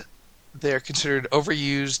because they're considered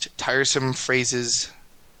overused, tiresome phrases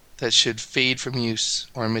that should fade from use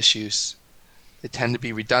or misuse. They tend to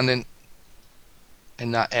be redundant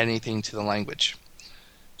and not add anything to the language.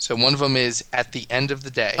 So one of them is, at the end of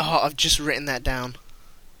the day. Oh, I've just written that down,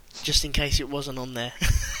 just in case it wasn't on there.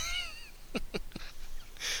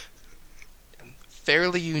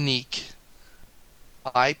 Fairly unique.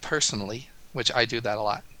 I personally, which I do that a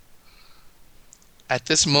lot, at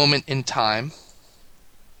this moment in time,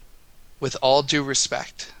 with all due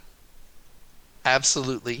respect,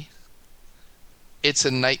 absolutely, it's a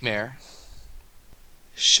nightmare,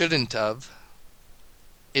 shouldn't have,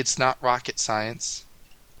 it's not rocket science,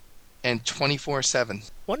 and 24/7.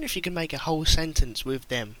 Wonder if you can make a whole sentence with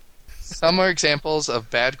them. Some are examples of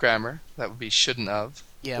bad grammar, that would be shouldn't have,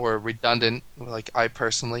 or redundant, like I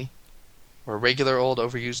personally, or regular old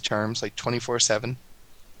overused terms like 24/7.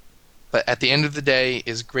 But at the end of the day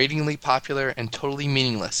is gratingly popular and totally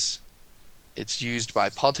meaningless. It's used by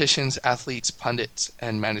politicians, athletes, pundits,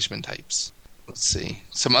 and management types. Let's see.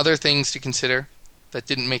 Some other things to consider that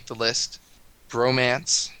didn't make the list.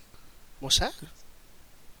 Bromance. What's that?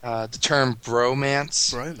 The term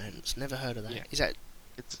bromance. Bromance? Never heard of that. Yeah. Is that...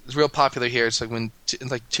 It's real popular here. It's like when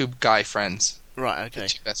two guy friends. Right, okay.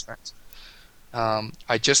 Two best friends.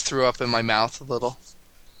 I just threw up in my mouth a little.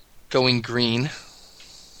 Going green.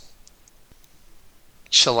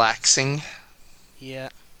 Chillaxing. Yeah.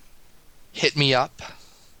 Hit me up.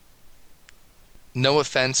 No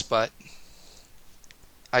offense, but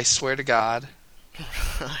I swear to God.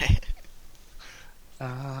 Right.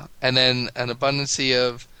 And then an abundance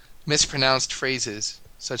of mispronounced phrases,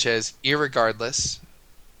 such as irregardless,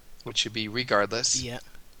 which should be regardless. Yeah.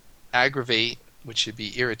 Aggravate, which should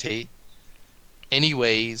be irritate.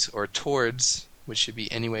 Anyways or towards, which should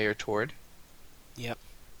be anyway or toward. Yep.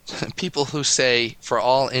 People who say for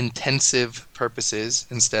all intensive purposes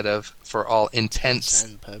instead of for all intense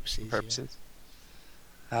purposes.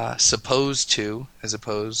 Yeah. Supposed to as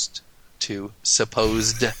opposed to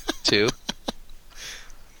supposed to.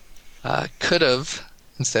 Could have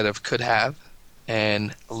instead of could have.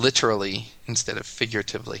 and literally instead of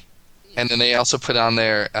figuratively. And then they also put on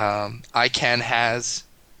there I can has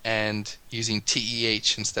and using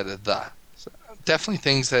TEH instead of the. So definitely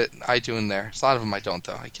things that I do in there. A lot of them I don't,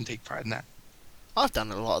 though. I can take pride in that. I've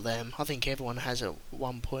done a lot of them. I think everyone has at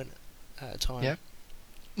one point at a time. Yeah.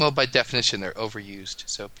 Well, by definition, they're overused,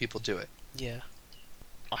 so people do it. Yeah.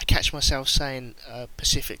 I catch myself saying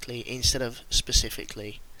Pacifically instead of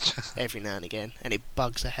specifically every now and again, and it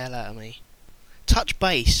bugs the hell out of me. Touch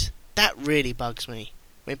base. That really bugs me.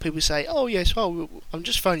 When people say, oh yes, well, I'm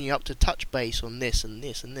just phoning you up to touch base on this and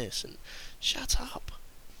this and this, and shut up.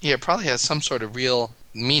 Yeah, it probably has some sort of real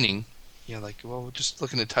meaning. You know, like, well, we're just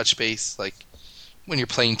looking to touch base, like when you're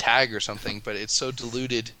playing tag or something, but it's so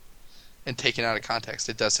diluted and taken out of context,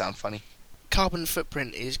 it does sound funny. Carbon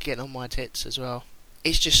footprint is getting on my tits as well.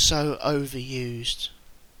 It's just so overused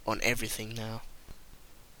on everything now.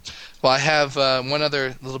 Well, I have one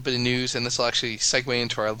other little bit of news, and this will actually segue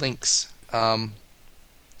into our links.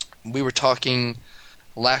 We were talking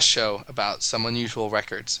last show about some unusual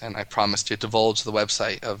records, and I promised to divulge the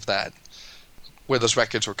website of that, where those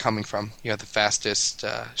records were coming from. You know, the fastest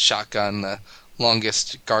shotgun, the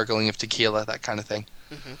longest gargling of tequila, that kind of thing.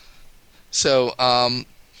 Mm-hmm. So,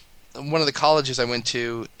 one of the colleges I went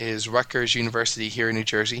to is Rutgers University here in New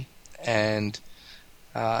Jersey, and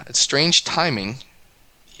it's strange timing.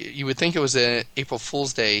 You would think it was an April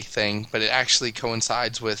Fool's Day thing, but it actually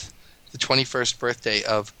coincides with the 21st birthday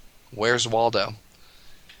of Where's Waldo.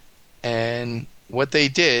 And what they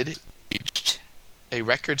did, a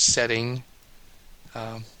record-setting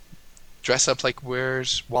dress up like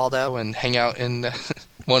Where's Waldo and hang out in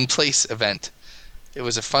one place event. It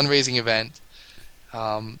was a fundraising event.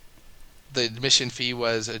 The admission fee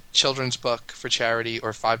was a children's book for charity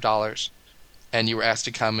or $5, and you were asked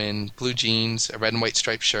to come in blue jeans, a red and white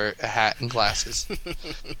striped shirt, a hat, and glasses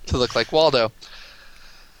to look like Waldo.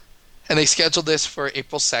 And they scheduled this for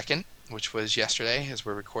April 2nd, which was yesterday as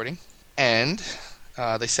we're recording. And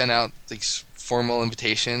they sent out these formal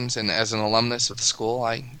invitations, and as an alumnus of the school,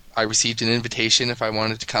 I received an invitation if I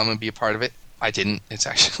wanted to come and be a part of it. I didn't. It's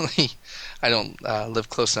actually, I don't live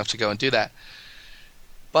close enough to go and do that.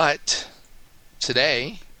 But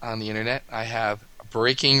today on the internet, I have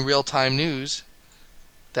breaking real-time news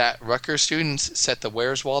that Rutgers students set the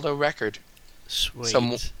Where's Waldo record. Sweet.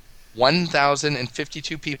 Some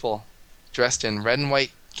 1,052 people dressed in red and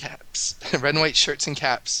white caps, red and white shirts and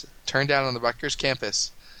caps, turned out on the Rutgers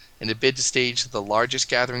campus in a bid to stage the largest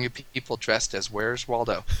gathering of people dressed as Where's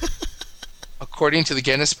Waldo. According to the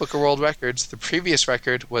Guinness Book of World Records, the previous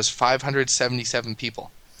record was 577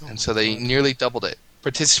 people, and so they nearly doubled it.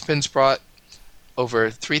 Participants brought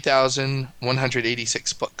over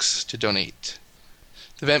 3,186 books to donate.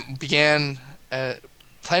 The event began,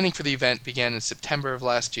 planning for the event began in September of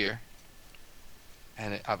last year,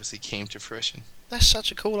 and it obviously came to fruition. That's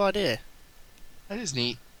such a cool idea. That is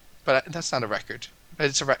neat, but that's not a record.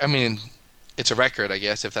 It's a record, I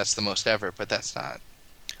guess, if that's the most ever, but that's not.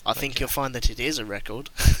 I think you'll find that it is a record.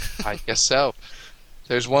 I guess so.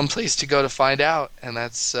 There's one place to go to find out, and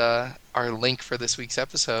that's our link for this week's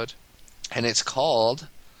episode. And it's called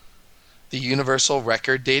the Universal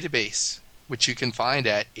Record Database, which you can find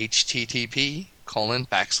at http://urdb.org.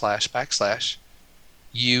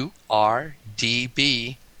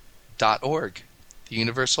 The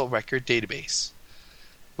Universal Record Database,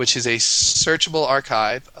 which is a searchable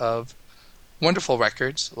archive of wonderful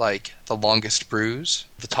records like The Longest Bruise,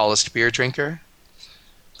 The Tallest Beer Drinker,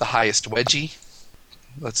 The Highest Wedgie.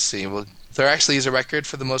 Let's see. Well, there actually is a record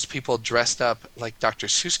for the most people dressed up like Dr.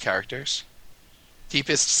 Seuss characters.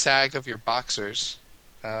 Deepest sag of your boxers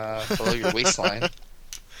below your waistline.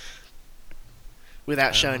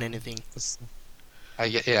 Without showing anything.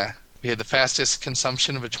 Yeah. We had the fastest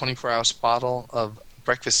consumption of a 24-ounce bottle of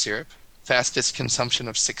breakfast syrup. Fastest consumption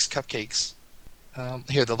of 6 cupcakes.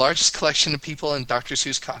 Here, the largest collection of people in Dr.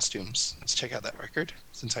 Seuss costumes. Let's check out that record,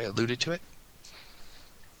 since I alluded to it.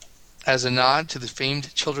 As a nod to the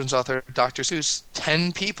famed children's author Dr. Seuss,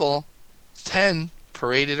 10 people, 10,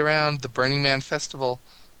 paraded around the Burning Man Festival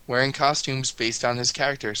wearing costumes based on his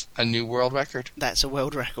characters. A new world record. That's a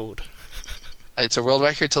world record. It's a world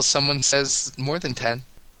record till someone says more than 10.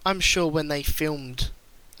 I'm sure when they filmed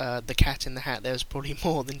The Cat in the Hat, there was probably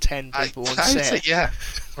more than 10 people on set. Say, yeah.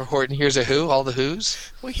 Or Horton Hears a Who, all the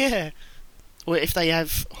Who's. Well, yeah. Or if they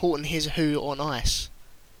have Horton Hears a Who on ice.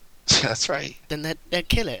 That's right. Then they'd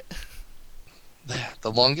kill it.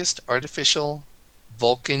 The longest artificial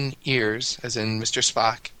Vulcan ears, as in Mr.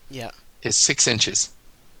 Spock, is 6 inches.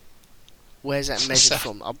 Where's that measured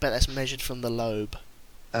from? I'll bet that's measured from the lobe.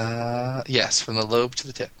 Yes, from the lobe to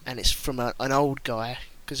the tip. And it's from an old guy,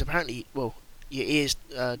 because apparently, well, your ears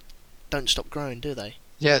don't stop growing, do they?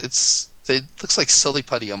 Yeah, it looks like silly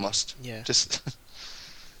putty almost. Yeah.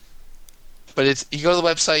 But you go to the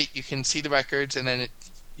website, you can see the records, and then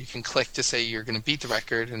you can click to say you're going to beat the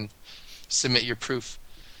record and submit your proof.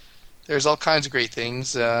 There's all kinds of great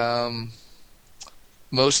things.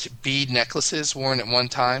 Most bead necklaces worn at one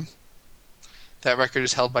time. That record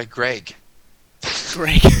is held by Greg.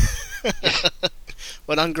 Greg.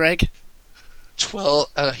 Well done, Greg.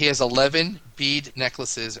 He has 11 bead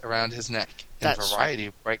necklaces around his neck in a variety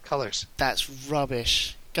of bright colors. That's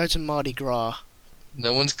rubbish. Go to Mardi Gras.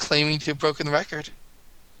 No one's claiming to have broken the record.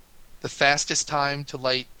 The fastest time to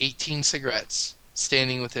light 18 cigarettes,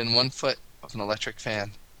 standing within 1 foot of an electric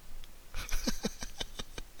fan.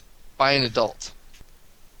 By an adult.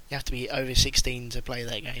 You have to be over 16 to play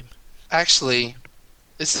that game. Actually,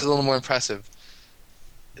 this is a little more impressive.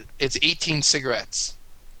 It's 18 cigarettes,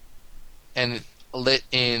 and lit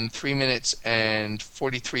in 3 minutes and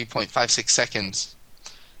 43.56 seconds.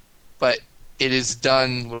 But it is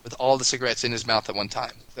done with all the cigarettes in his mouth at one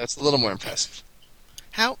time. That's a little more impressive.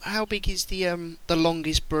 How big is the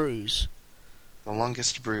longest bruise? The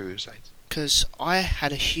longest bruise. Because I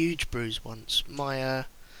had a huge bruise once. My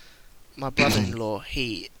brother-in-law,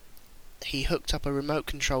 he hooked up a remote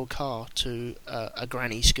control car to a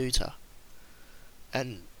granny scooter,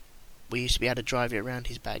 and we used to be able to drive it around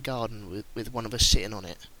his back garden with one of us sitting on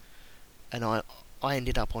it. And I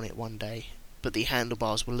ended up on it one day, but the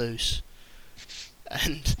handlebars were loose,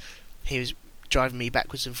 and he was driving me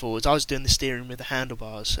backwards and forwards. I was doing the steering with the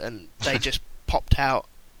handlebars, and they just popped out,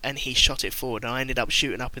 and he shot it forward, and I ended up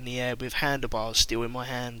shooting up in the air with handlebars still in my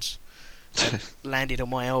hands, and landed on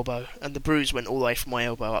my elbow, and the bruise went all the way from my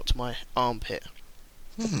elbow up to my armpit.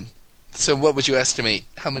 So what would you estimate?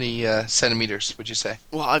 How many centimeters would you say?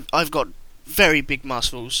 Well, I've got very big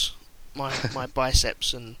muscles. My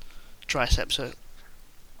biceps and triceps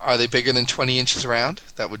Are they bigger than 20 inches around?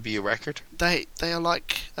 That would be a record. They are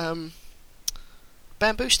like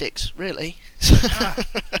bamboo sticks, really.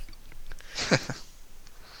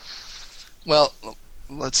 Well,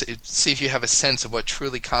 let's see if you have a sense of what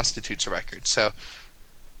truly constitutes a record. So,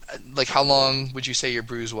 like, how long would you say your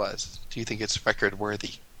bruise was? Do you think it's record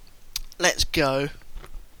worthy? Let's go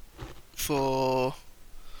for...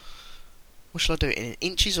 What shall I do it in?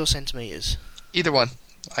 Inches or centimetres? Either one.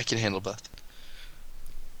 I can handle both.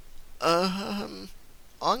 I'm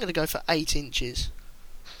going to go for 8 inches.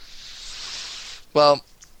 Well,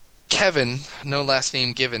 Kevin, no last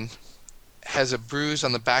name given, has a bruise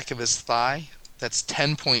on the back of his thigh that's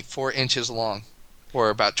 10.4 inches long, or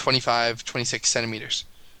about 26 centimeters.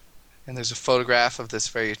 And there's a photograph of this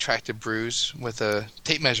very attractive bruise with a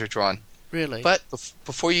tape measure drawn. Really? But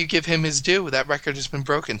before you give him his due, that record has been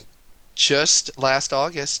broken. Just last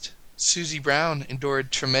August, Susie Brown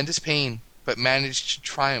endured tremendous pain, but managed to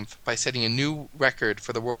triumph by setting a new record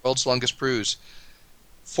for the world's longest bruise,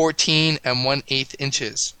 14 1/8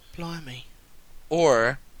 inches. Blimey.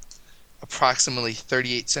 Or approximately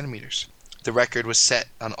 38 centimeters. The record was set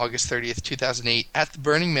on August 30th, 2008 at the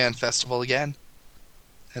Burning Man Festival again.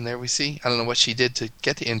 And there we see. I don't know what she did to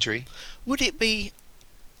get the injury. Would it be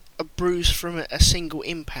a bruise from a single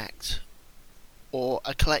impact, or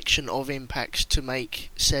a collection of impacts to make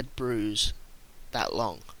said bruise that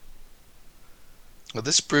long? Well,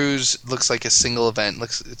 this bruise looks like a single event.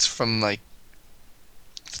 It's from like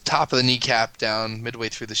the top of the kneecap down midway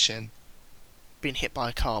through the shin. Being hit by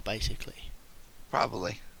a car, basically.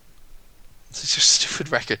 Probably. It's just a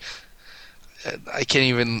stupid record. I can't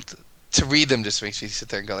even... To read them just makes me sit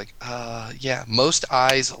there and go like, yeah. Most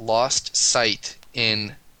eyes lost sight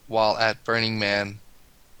while at Burning Man.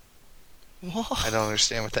 What? I don't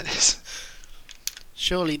understand what that is.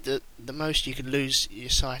 Surely the most you could lose your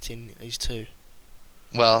sight in is 2.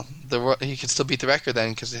 Well, you can still beat the record then,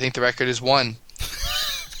 because I think the record is 1.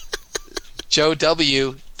 Joe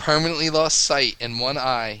W. permanently lost sight in one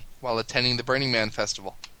eye while attending the Burning Man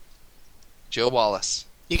Festival. Joe Wallace.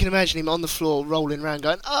 You can imagine him on the floor rolling around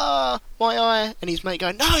going, my eye, and his mate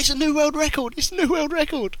going, no, it's a new world record, it's a new world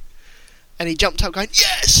record. And he jumped up going,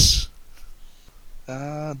 yes!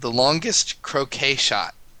 The longest croquet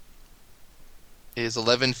shot is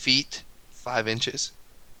 11 feet, 5 inches.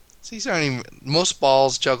 So these aren't even... Most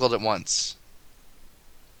balls juggled at once.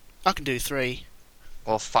 I can do 3.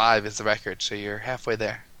 Well, 5 is the record, so you're halfway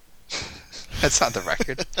there. That's not the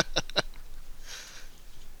record.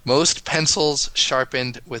 Most pencils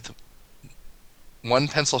sharpened with 1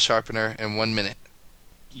 pencil sharpener in 1 minute.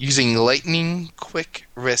 Using lightning quick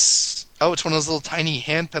wrists. Oh, it's one of those little tiny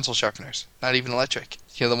hand pencil sharpeners. Not even electric.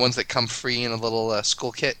 You know, the ones that come free in a little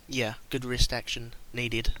school kit? Yeah, good wrist action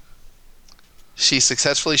needed. She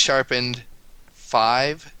successfully sharpened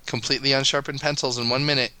 5 completely unsharpened pencils in 1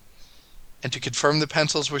 minute, and to confirm the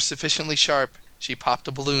pencils were sufficiently sharp, she popped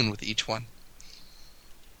a balloon with each one.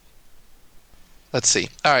 Let's see.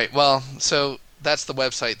 All right, well, so that's the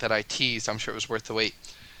website that I teased. I'm sure it was worth the wait.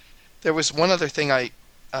 There was one other thing I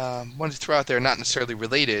wanted to throw out there, not necessarily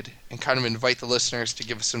related, and kind of invite the listeners to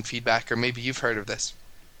give us some feedback, or maybe you've heard of this.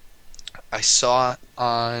 I saw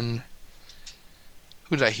on...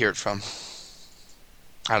 Who did I hear it from?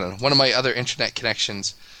 I don't know. One of my other internet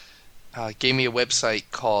connections gave me a website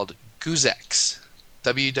called Goozex.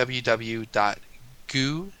 www.goozex.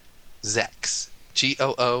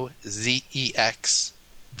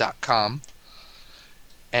 GOOZEX.com.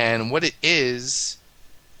 And what it is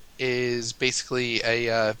basically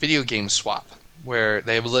a video game swap, where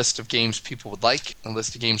they have a list of games people would like, a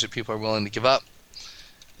list of games that people are willing to give up.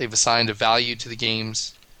 They've assigned a value to the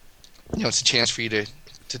games. It's a chance for you to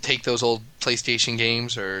take those old PlayStation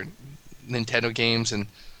games or Nintendo games and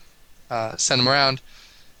send them around.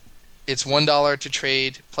 It's $1 to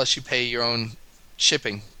trade, plus you pay your own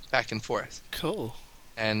shipping back and forth. Cool.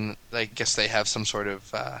 And I guess they have some sort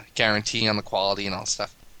of guarantee on the quality and all that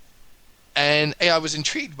stuff. And I was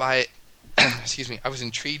intrigued by it. Excuse me. I was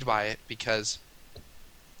intrigued by it because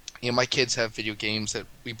my kids have video games that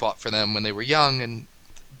we bought for them when they were young, and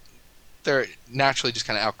they're naturally just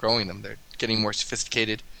kind of outgrowing them. They're getting more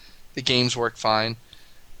sophisticated. The games work fine.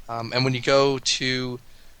 And when you go to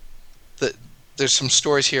there's some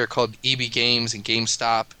stores here called EB Games and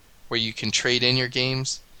GameStop where you can trade in your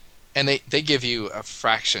games, and they give you a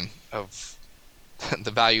fraction of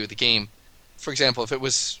the value of the game. For example, if it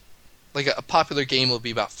was like a popular game, will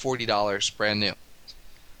be about $40 brand new.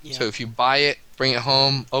 Yeah. So if you buy it, bring it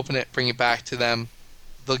home, open it, bring it back to them,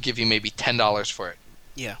 they'll give you maybe $10 for it.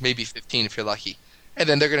 Yeah. Maybe $15 if you're lucky. And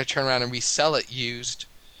then they're going to turn around and resell it used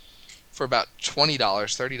for about $20,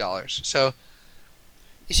 $30. So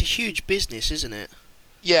it's a huge business, isn't it?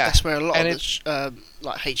 Yeah. That's where a lot of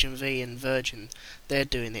like HMV and Virgin, they're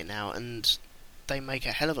doing it now, and they make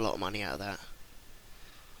a hell of a lot of money out of that.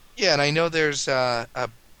 Yeah, and I know there's a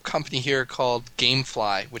company here called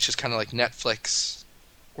GameFly, which is kind of like Netflix,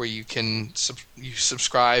 where you can you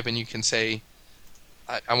subscribe and you can say,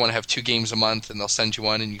 I want to have 2 games a month, and they'll send you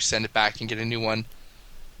one, and you send it back and get a new one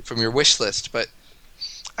from your wish list. But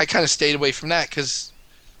I kind of stayed away from that because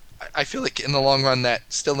I feel like in the long run that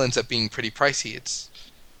still ends up being pretty pricey. It's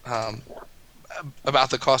about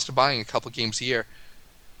the cost of buying a couple games a year.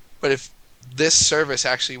 But if this service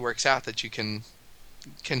actually works out that you can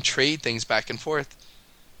trade things back and forth,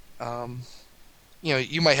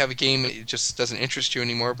 you might have a game that just doesn't interest you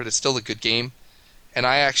anymore, but it's still a good game. And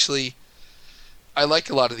I like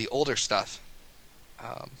a lot of the older stuff.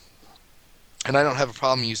 And I don't have a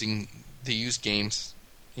problem using the used games.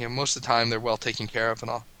 Most of the time they're well taken care of and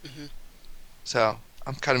all. Mm-hmm. So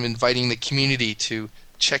I'm kind of inviting the community to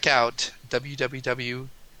check out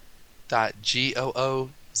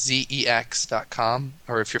www.goozex.com,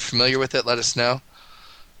 or if you're familiar with it, let us know,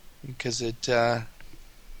 because it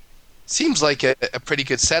seems like a pretty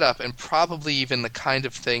good setup, and probably even the kind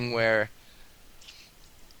of thing where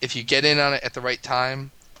if you get in on it at the right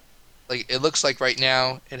time, like it looks like right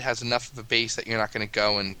now it has enough of a base that you're not going to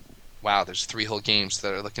go and, wow, there's 3 whole games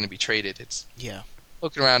that are looking to be traded. It's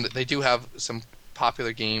looking around, they do have some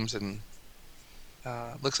popular games, and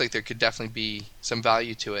looks like there could definitely be some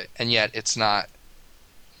value to it, and yet it's not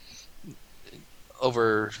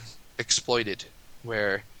over exploited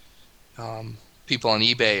where people on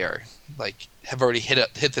eBay are like have already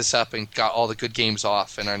hit this up and got all the good games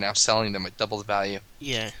off and are now selling them at double the value.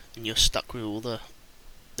 Yeah, and you're stuck with all the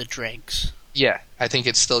dregs. Yeah, I think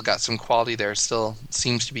it's still got some quality there. It still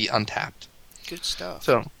seems to be untapped. Good stuff.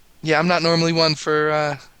 So, yeah, I'm not normally one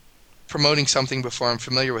for promoting something before I'm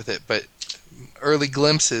familiar with it, but early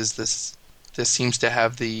glimpses, this seems to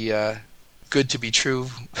have the good to be true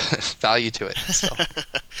value to it. So.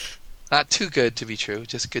 Not too good to be true,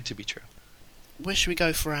 just good to be true. Where should we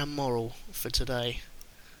go for our moral for today?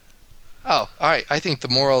 Oh, all right. I think the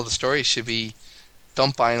moral of the story should be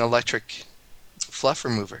don't buy an electric fluff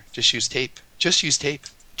remover. Just use tape. Just use tape.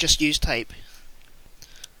 Just use tape.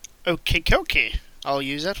 Okay. I'll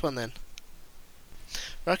use that one then.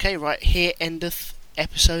 Okay, right. Here endeth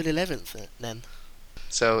episode 11 then.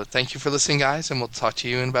 So thank you for listening, guys, and we'll talk to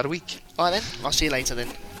you in about a week. All right then. I'll see you later then.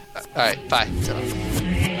 All right. Bye. Ta-ra.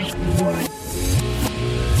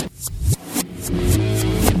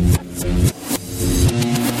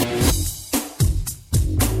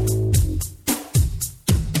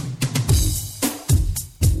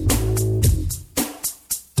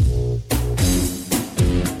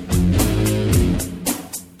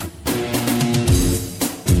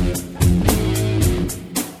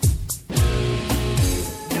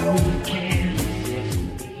 Go.